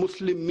mentioned,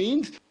 Muslim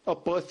means a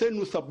person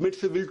who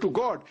submits his will to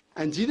God.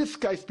 And Jesus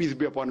Christ, peace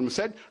be upon him,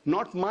 said,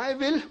 not my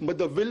will, but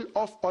the will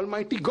of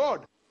Almighty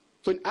God.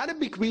 So in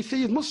Arabic, we say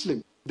he's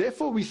Muslim.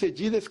 Therefore, we say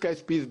Jesus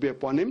Christ, peace be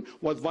upon him,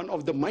 was one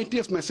of the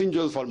mightiest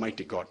messengers of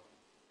Almighty God.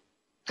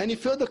 And he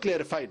further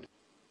clarified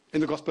in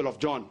the Gospel of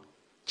John,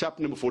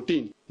 chapter number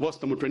 14, verse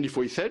number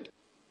 24, he said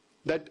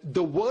that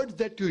the words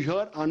that you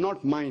hear are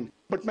not mine,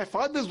 but my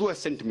Father's who has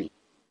sent me.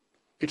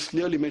 It's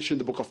clearly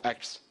mentioned in the book of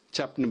Acts,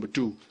 chapter number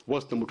 2,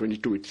 verse number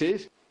 22. It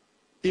says,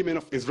 Ye men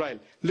of Israel,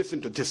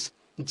 listen to this.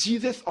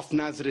 Jesus of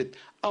Nazareth,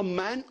 a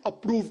man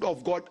approved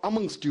of God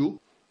amongst you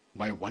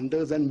by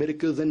wonders and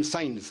miracles and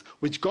signs,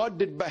 which God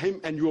did by him,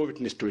 and you are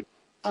witness to it.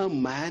 A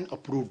man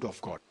approved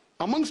of God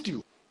amongst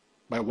you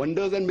by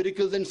wonders and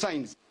miracles and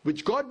signs,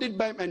 which God did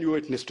by him, and you are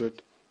witness to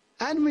it.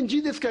 And when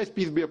Jesus Christ,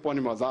 peace be upon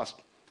him, was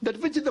asked, that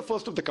which is the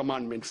first of the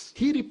commandments,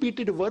 he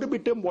repeated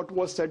verbatim what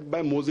was said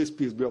by Moses,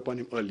 peace be upon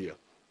him, earlier.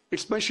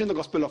 It's mentioned in the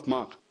Gospel of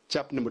Mark,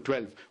 chapter number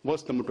 12,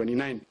 verse number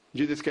 29.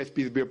 Jesus Christ,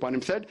 peace be upon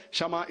him, said,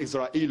 Shama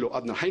Israelu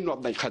adna haynu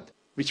abnai khad,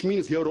 which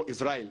means, hear, O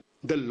Israel,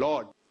 the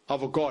Lord,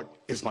 our God,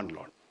 is one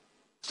Lord.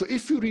 So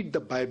if you read the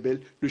Bible,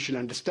 you should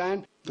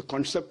understand the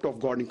concept of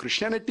God in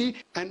Christianity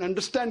and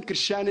understand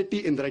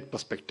Christianity in the right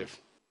perspective.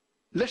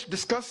 Let's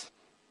discuss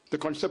the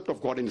concept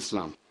of God in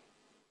Islam.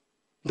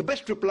 The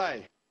best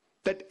reply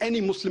that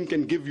any Muslim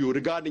can give you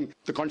regarding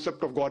the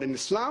concept of God in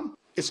Islam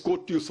is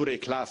quote to you Surah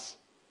Ikhlas.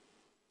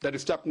 That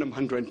is chapter number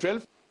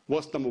 112,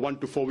 verse number 1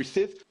 to 4, which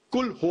says,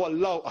 Kul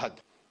huwallahu ahad.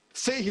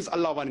 Say he's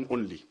Allah one and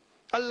only.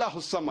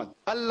 Allahus samad.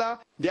 Allah,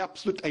 the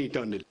absolute and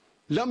eternal.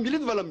 Lam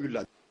yalid walam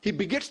yulad. He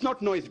begets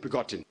not, nor is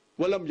begotten.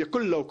 Walam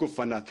yakul lahu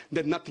kufuwan ahad.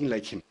 There's nothing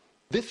like him.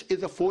 This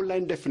is a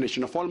four-line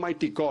definition of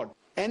Almighty God.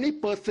 Any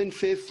person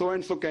says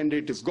so-and-so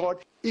candidate is God.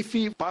 If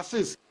he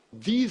passes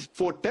these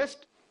four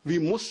tests, we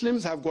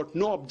Muslims have got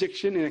no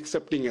objection in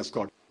accepting as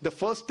God. The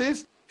first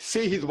is,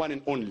 say he's one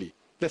and only.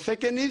 The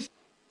second is,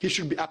 he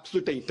should be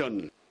absolute and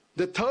eternal.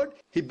 The third,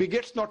 he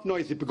begets not, nor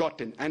is he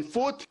begotten. And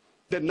fourth,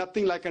 there's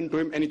nothing like unto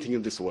him anything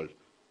in this world.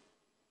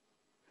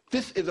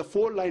 This is a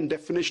four-line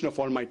definition of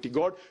Almighty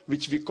God,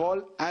 which we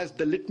call as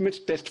the litmus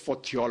test for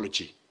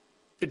theology.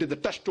 It is the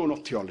touchstone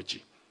of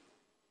theology.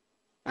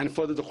 And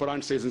further, the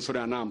Quran says in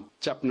Surah Anam,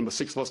 chapter number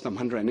 6, verse number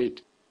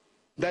 108,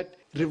 that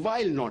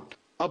revile not,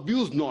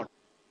 abuse not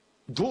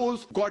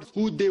those gods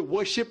who they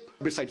worship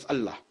besides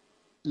Allah,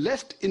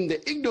 lest in their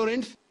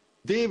ignorance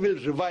they will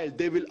revile,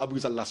 they will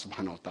abuse Allah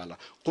subhanahu wa ta'ala.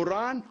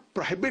 Quran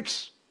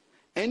prohibits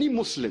any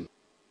Muslim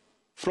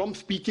from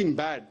speaking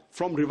bad,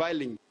 from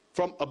reviling,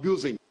 from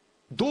abusing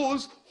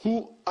those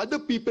who other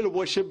people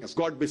worship as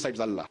God besides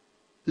Allah,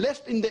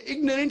 lest in their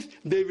ignorance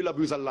they will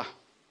abuse Allah.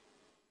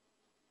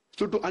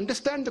 So to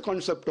understand the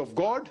concept of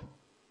God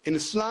in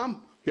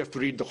Islam, you have to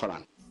read the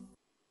Quran.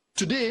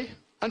 Today,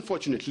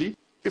 unfortunately,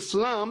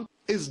 Islam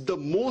is the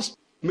most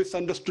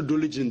misunderstood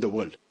religion in the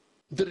world.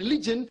 The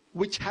religion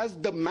which has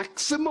the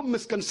maximum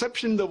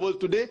misconception in the world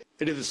today,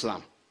 it is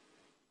Islam.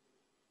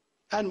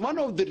 And one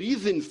of the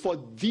reasons for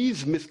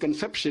these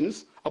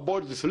misconceptions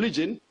about this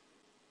religion,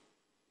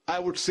 I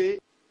would say,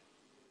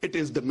 it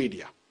is the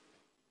media.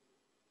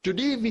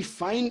 Today we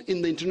find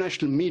in the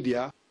international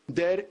media,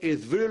 there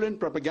is virulent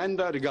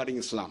propaganda regarding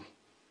Islam.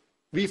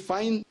 We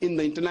find in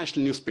the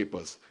international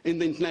newspapers, in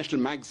the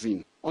international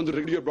magazine, on the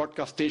radio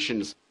broadcast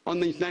stations, on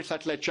the internet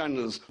satellite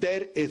channels,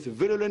 there is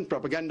virulent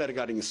propaganda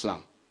regarding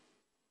Islam.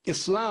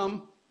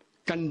 Islam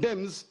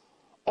condemns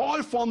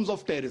all forms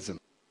of terrorism.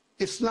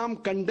 Islam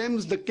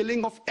condemns the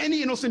killing of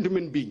any innocent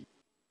human being.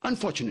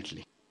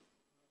 Unfortunately,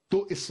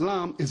 though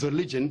Islam is a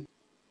religion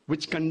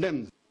which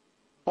condemns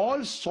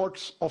all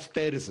sorts of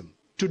terrorism,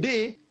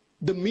 today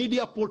the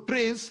media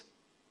portrays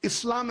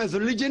Islam as a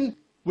religion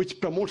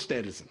which promotes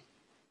terrorism.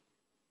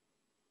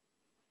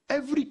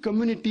 Every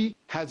community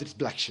has its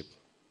black sheep.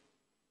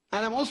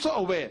 And I'm also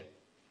aware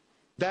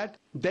that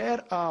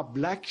there are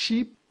black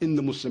sheep in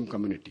the Muslim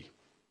community.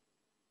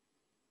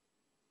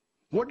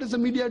 What does the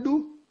media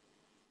do?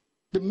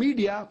 The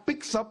media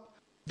picks up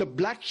the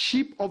black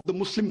sheep of the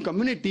Muslim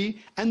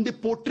community and they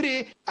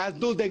portray as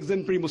though they're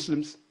exemplary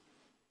Muslims.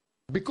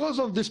 Because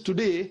of this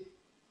today,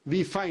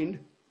 we find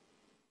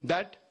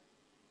that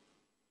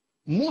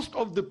most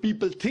of the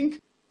people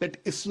think that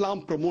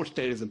Islam promotes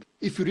terrorism.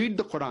 If you read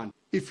the Quran,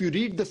 if you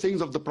read the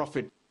sayings of the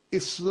Prophet,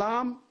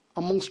 Islam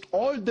amongst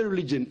all the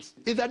religions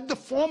is at the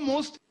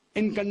foremost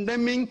in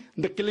condemning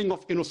the killing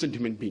of innocent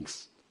human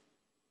beings.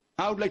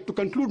 I would like to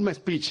conclude my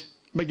speech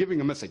by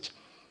giving a message.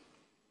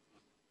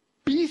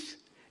 Peace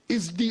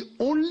is the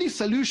only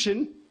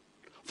solution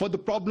for the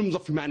problems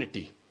of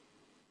humanity.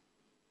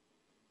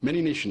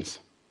 Many nations,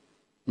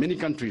 many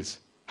countries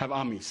have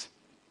armies.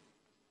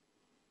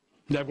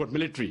 They have got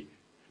military,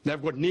 they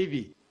have got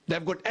navy, they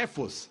have got air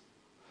force.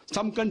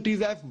 Some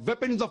countries have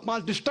weapons of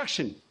mass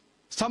destruction.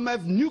 Some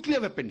have nuclear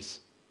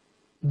weapons.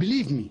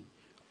 Believe me,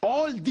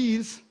 all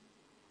these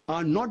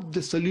are not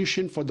the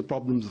solution for the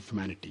problems of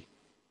humanity.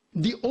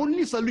 The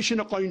only solution,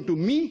 according to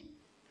me,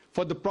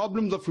 for the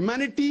problems of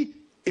humanity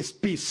is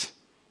peace.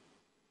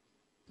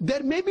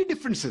 There may be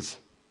differences.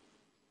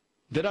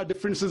 There are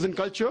differences in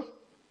culture.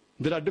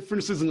 There are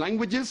differences in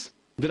languages.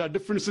 There are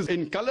differences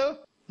in color.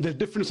 There's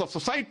difference of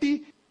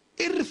society.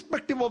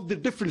 Irrespective of the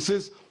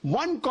differences,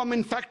 one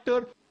common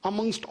factor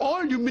amongst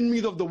all human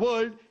beings of the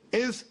world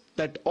is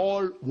that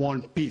all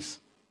want peace.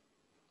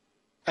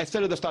 I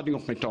said at the starting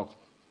of my talk,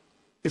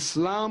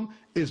 Islam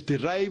is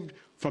derived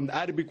from the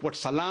Arabic word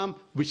salam,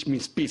 which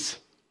means peace.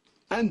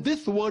 And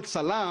this word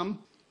salam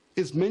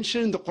is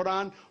mentioned in the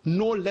Quran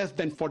no less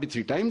than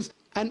 43 times,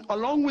 and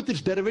along with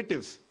its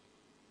derivatives,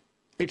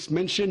 it's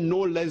mentioned no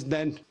less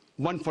than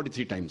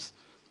 143 times.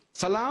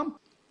 Salam,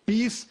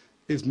 peace,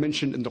 is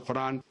mentioned in the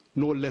Quran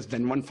no less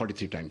than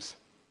 143 times.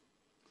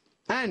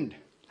 And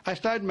I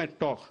started my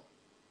talk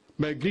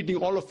by greeting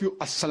all of you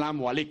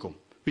Assalamu alaikum,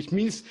 which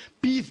means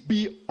peace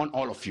be on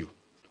all of you.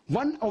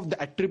 One of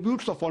the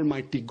attributes of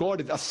Almighty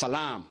God is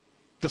As-Salam,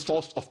 the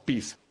source of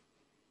peace.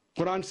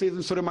 Quran says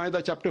in Surah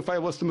Ma'idah chapter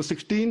 5 verse number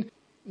 16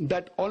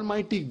 that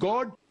Almighty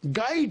God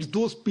guides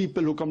those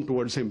people who come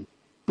towards Him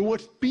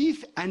towards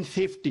peace and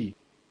safety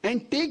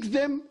and takes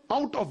them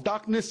out of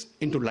darkness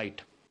into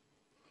light.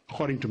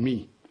 According to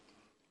me,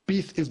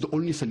 peace is the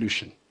only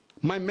solution.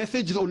 My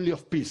message is only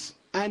of peace.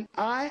 And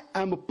I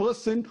am a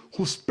person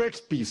who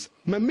spreads peace.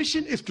 My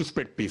mission is to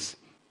spread peace.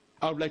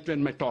 I would like to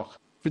end my talk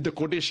with the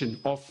quotation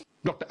of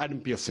Dr.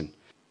 Adam Pearson.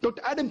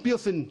 Dr. Adam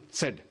Pearson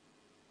said,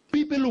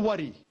 people who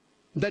worry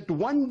that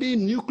one day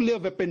nuclear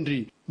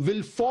weaponry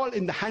will fall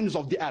in the hands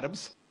of the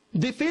Arabs,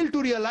 they fail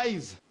to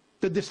realize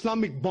that the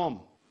Islamic bomb,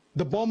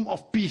 the bomb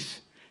of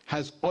peace,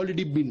 has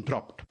already been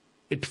dropped.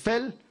 It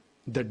fell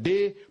the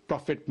day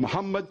Prophet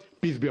Muhammad,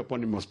 peace be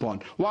upon him, was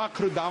born. Wa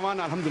akhiru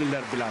da'wana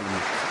alhamdulillah rabbil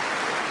alamin.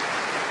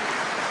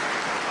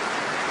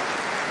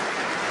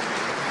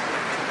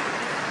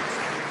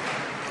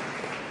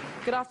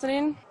 Good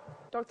afternoon,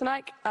 Dr.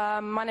 Naik.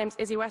 My name's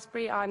Izzy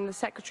Westbury. I'm the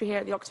secretary here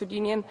at the Oxford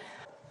Union.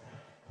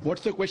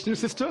 What's the question,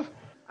 sister?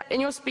 In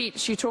your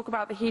speech, you talk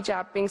about the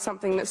hijab being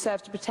something that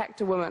serves to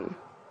protect a woman.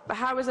 But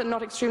how is it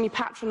not extremely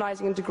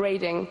patronizing and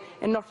degrading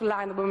in not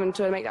allowing the woman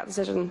to make that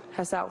decision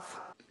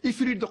herself? If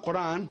you read the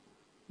Quran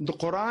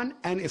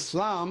and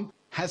Islam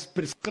has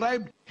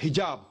prescribed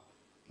hijab.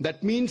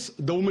 That means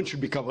the woman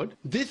should be covered.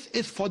 This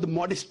is for the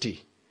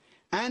modesty.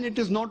 And it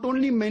is not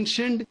only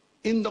mentioned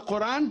in the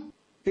Quran,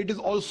 it is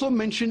also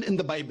mentioned in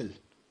the Bible.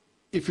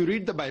 If you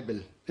read the Bible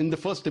in the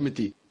 1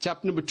 Timothy,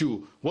 chapter number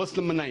 2, verse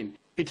number 9,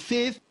 it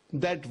says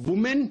that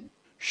women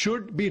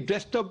should be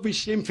dressed up with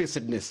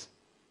shamefacedness.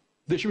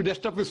 They should be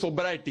dressed up with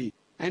sobriety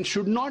and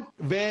should not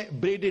wear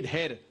braided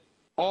hair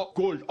or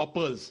gold or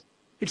pearls.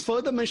 It's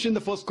further mentioned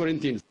in the 1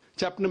 Corinthians,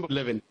 chapter number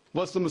 11,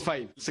 verse number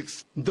 5,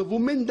 6. The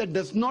woman that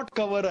does not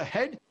cover her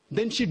head,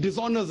 then she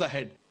dishonors her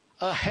head.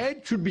 Her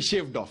head should be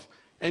shaved off.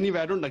 Anyway,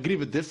 I don't agree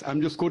with this.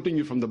 I'm just quoting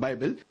you from the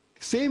Bible.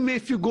 Same way,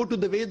 if you go to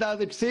the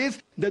Vedas, it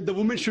says that the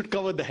woman should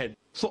cover the head.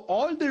 So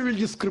all the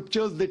religious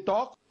scriptures, they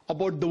talk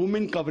about the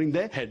woman covering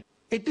their head.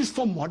 It is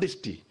for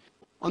modesty.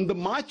 On the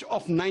March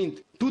of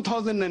 9th,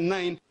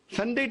 2009,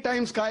 Sunday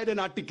Times carried an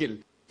article.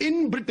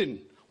 In Britain,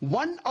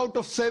 1 out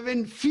of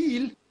 7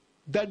 feel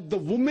that the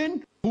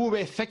women who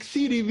wear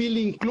sexy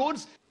revealing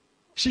clothes,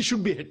 she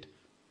should be hit.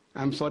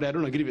 I'm sorry, I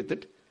don't agree with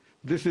it.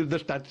 This is the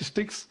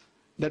statistics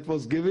that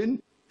was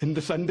given in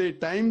the Sunday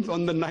Times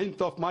on the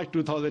 9th of March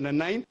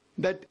 2009.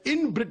 That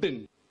in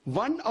Britain,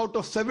 1 out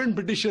of 7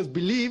 Britishers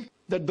believe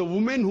that the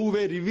women who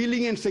wear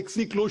revealing and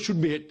sexy clothes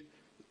should be hit.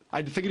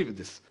 I disagree with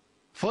this.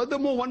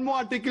 Furthermore, one more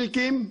article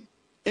came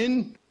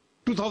in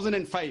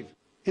 2005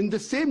 in the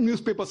same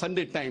newspaper,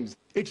 Sunday Times.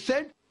 It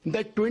said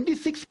that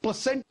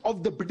 26%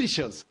 of the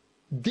Britishers,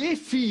 they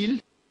feel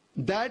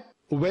that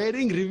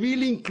wearing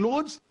revealing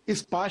clothes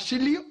is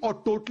partially or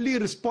totally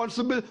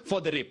responsible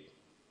for the rape.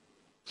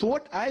 So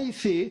what I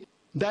say,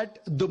 that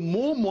the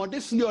more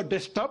modestly you are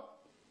dressed up,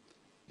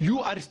 you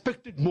are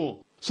respected more.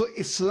 So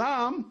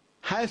Islam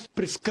has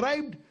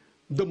prescribed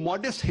the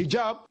modest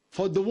hijab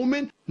for the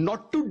woman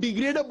not to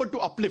degrade her but to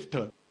uplift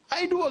her.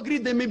 I do agree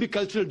there may be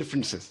cultural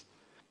differences.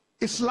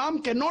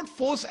 Islam cannot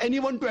force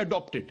anyone to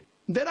adopt it.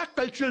 There are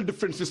cultural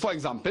differences. For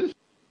example,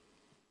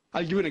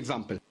 I'll give you an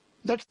example.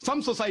 That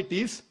some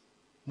societies,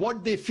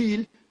 what they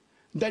feel,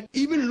 that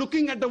even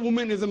looking at a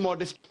woman is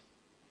immodest.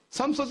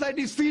 Some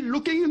societies feel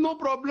looking is no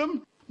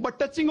problem, but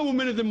touching a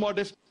woman is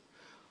immodest.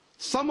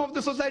 Some of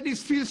the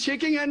societies feel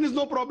shaking hand is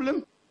no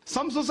problem.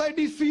 Some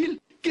societies feel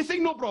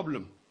kissing no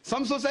problem.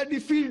 Some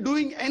societies feel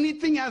doing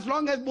anything as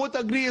long as both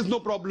agree is no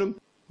problem.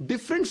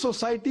 Different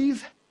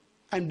societies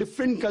and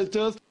different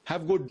cultures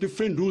have got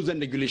different rules and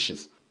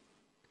regulations.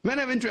 When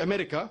I went to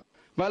America,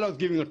 while I was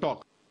giving a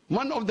talk,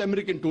 one of the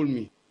Americans told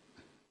me,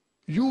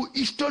 "You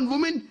Eastern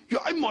women,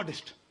 you're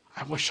immodest."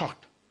 I was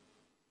shocked.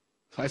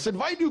 So I said,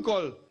 "Why do you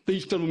call the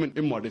Eastern woman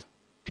immodest?"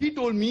 He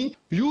told me,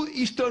 "You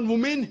Eastern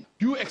women,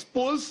 you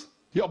expose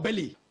your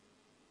belly."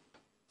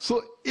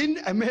 So in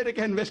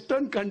America and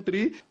Western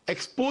country,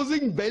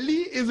 exposing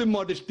belly is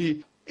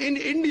immodesty. In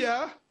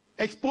India,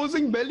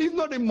 exposing belly is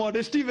not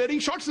immodesty, wearing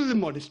shorts is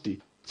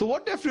immodesty. So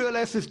what I've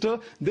realized, sister,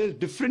 there's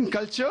different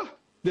culture,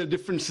 there's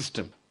different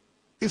system.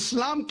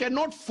 Islam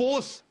cannot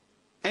force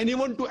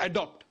anyone to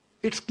adopt.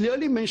 It's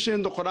clearly mentioned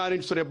in the Quran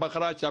in Surah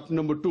Baqarah, chapter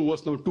number 2,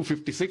 verse number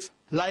 256,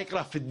 la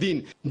ikraha fid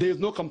din. There is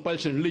no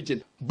compulsion in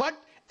religion. But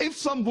if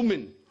some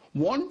women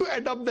want to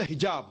adopt the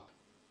hijab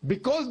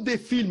because they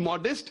feel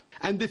modest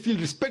and they feel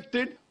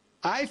respected,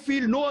 I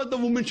feel no other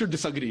woman should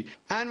disagree.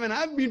 And when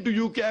I've been to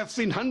UK, I've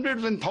seen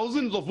hundreds and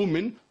thousands of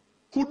women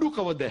who do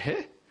cover their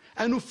hair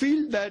and who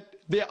feel that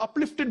they are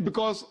uplifted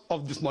because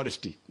of this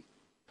modesty.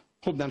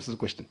 Hope that answers the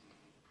question.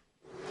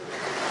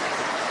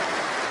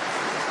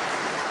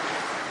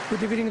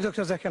 Good evening,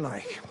 Dr. Zakir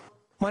Naik.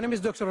 My name is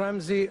Dr.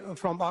 Ramzi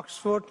from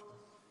Oxford,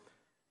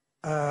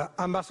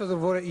 ambassador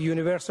for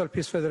Universal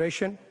Peace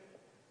Federation,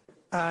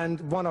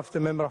 and one of the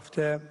members of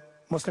the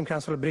Muslim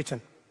Council of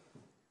Britain.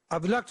 I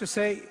would like to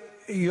say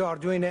you are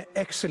doing an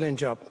excellent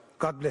job.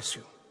 God bless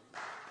you.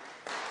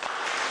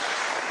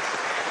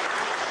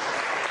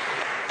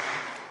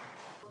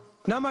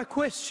 Now my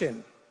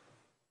question,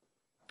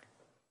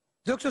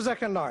 Dr.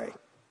 Zakir Naik,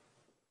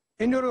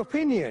 in your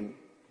opinion,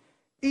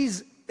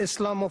 is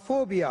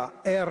Islamophobia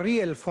a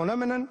real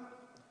phenomenon?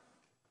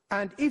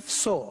 And if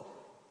so,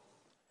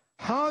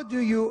 how do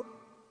you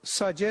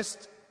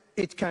suggest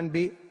it can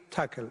be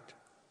tackled?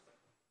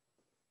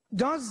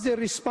 Does the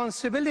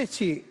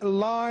responsibility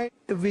lie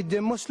with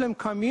the Muslim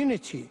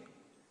community,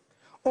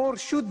 or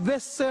should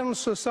Western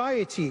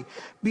society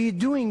be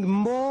doing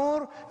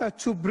more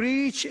to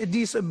breach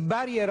this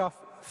barrier of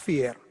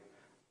fear?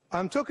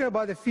 I'm talking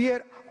about the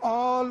fear.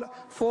 All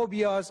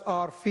phobias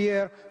are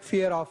fear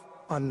of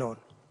unknown.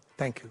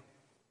 Thank you.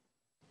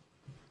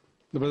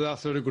 The brother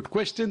asked a very good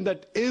question,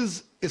 that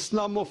is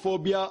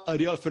Islamophobia a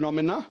real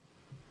phenomena?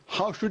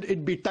 How should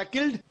it be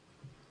tackled?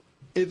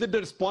 Is it the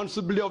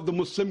responsibility of the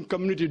Muslim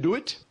community to do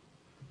it?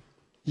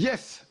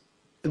 Yes,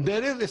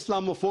 there is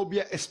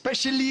Islamophobia,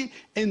 especially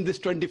in this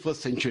 21st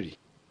century.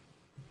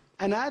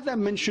 And as I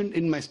mentioned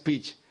in my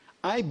speech,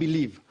 I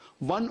believe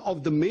one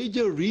of the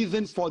major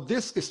reasons for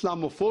this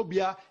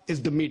Islamophobia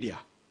is the media.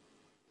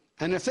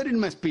 And I said in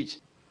my speech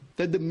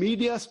that the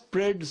media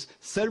spreads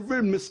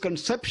several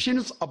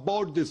misconceptions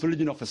about this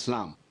religion of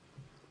Islam.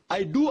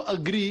 I do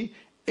agree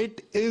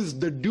it is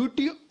the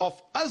duty of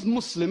us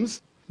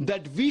Muslims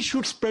that we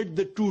should spread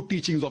the true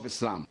teachings of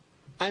Islam.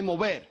 I'm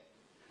aware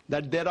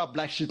that there are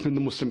black sheep in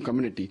the Muslim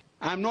community.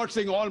 I'm not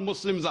saying all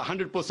Muslims are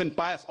 100%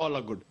 pious, all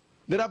are good.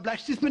 There are black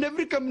sheep in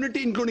every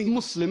community, including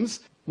Muslims.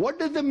 What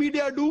does the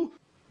media do?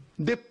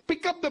 They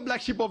pick up the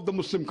black sheep of the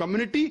Muslim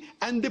community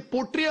and they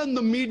portray on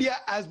the media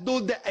as though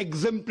they're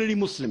exemplary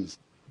Muslims.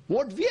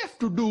 What we have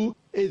to do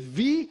is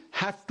we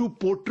have to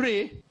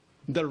portray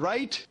the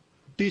right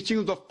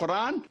teachings of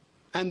Quran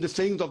and the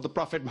sayings of the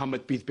Prophet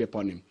Muhammad, peace be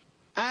upon him.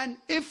 And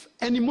if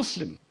any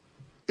Muslim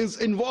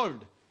is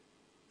involved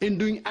in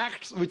doing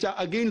acts which are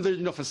against the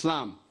religion of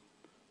Islam,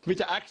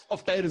 which are acts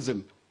of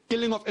terrorism,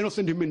 killing of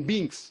innocent human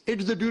beings, it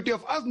is the duty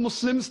of us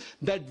Muslims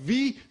that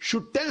we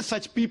should tell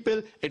such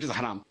people it is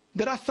haram.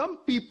 There are some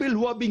people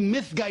who are being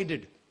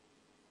misguided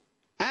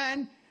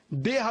and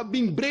they are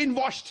being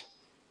brainwashed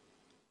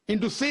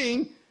into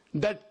saying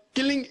that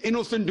killing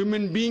innocent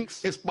human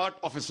beings is part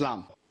of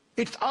Islam.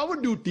 It's our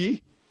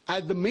duty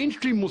as the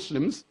mainstream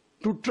Muslims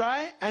to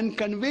try and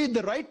convey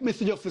the right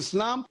message of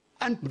Islam,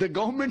 and the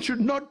government should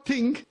not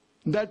think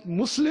that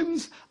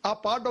Muslims are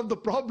part of the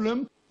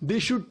problem. They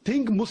should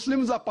think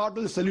Muslims are part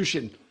of the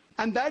solution.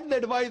 And that's the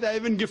advice I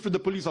even give to the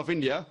police of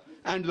India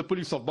and the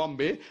police of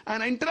Bombay,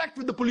 and I interact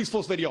with the police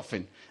force very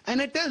often.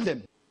 And I tell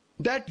them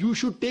that you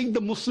should take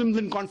the Muslims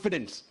in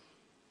confidence.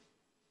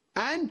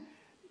 And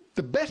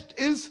the best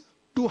is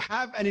to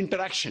have an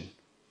interaction.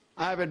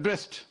 I have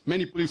addressed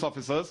many police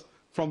officers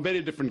from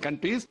very different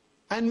countries,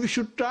 and we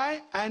should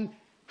try and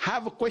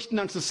have a question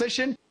and answer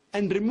session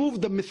and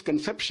remove the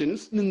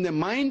misconceptions in their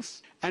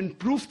minds and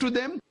prove to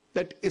them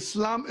that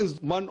Islam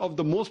is one of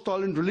the most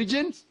tolerant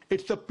religions.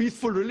 It's a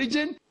peaceful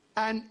religion.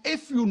 And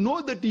if you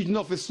know the teaching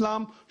of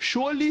Islam,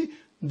 surely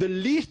the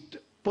least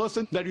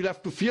person that you'll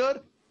have to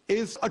fear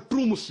is a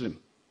true Muslim.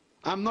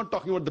 I'm not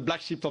talking about the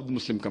black sheep of the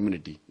Muslim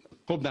community.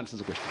 Hope that answers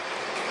the question.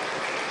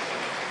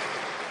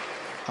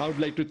 I would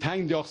like to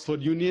thank the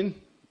Oxford Union,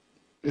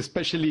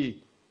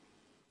 especially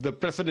the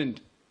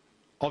president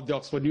of the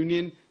Oxford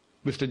Union,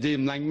 Mr.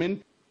 James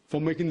Langman,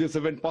 for making this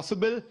event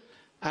possible.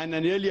 And I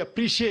really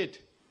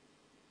appreciate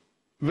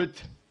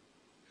with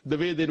the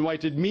way they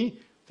invited me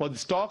for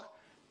this talk.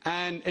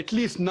 And at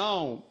least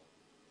now,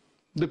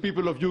 the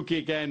people of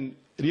UK can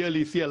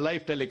really see a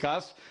live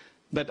telecast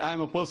that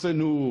I'm a person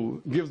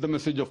who gives the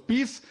message of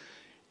peace.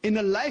 In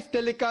a live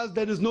telecast,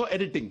 there is no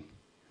editing.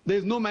 There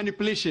is no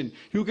manipulation.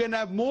 You can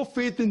have more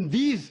faith in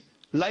these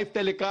live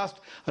telecasts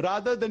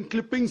rather than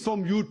clippings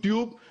from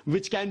YouTube,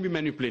 which can be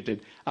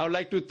manipulated. I would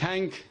like to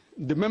thank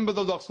the members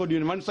of the Oxford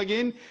Union once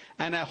again,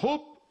 and I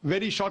hope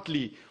very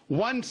shortly,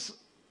 once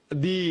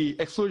the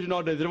exclusion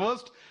order is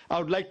reversed, I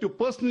would like to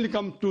personally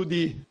come to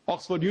the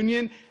Oxford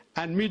Union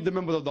and meet the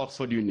members of the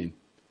Oxford Union.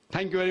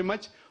 Thank you very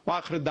much.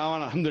 Wa akhir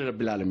da'wana alhamdulillahi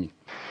rabbil alameen.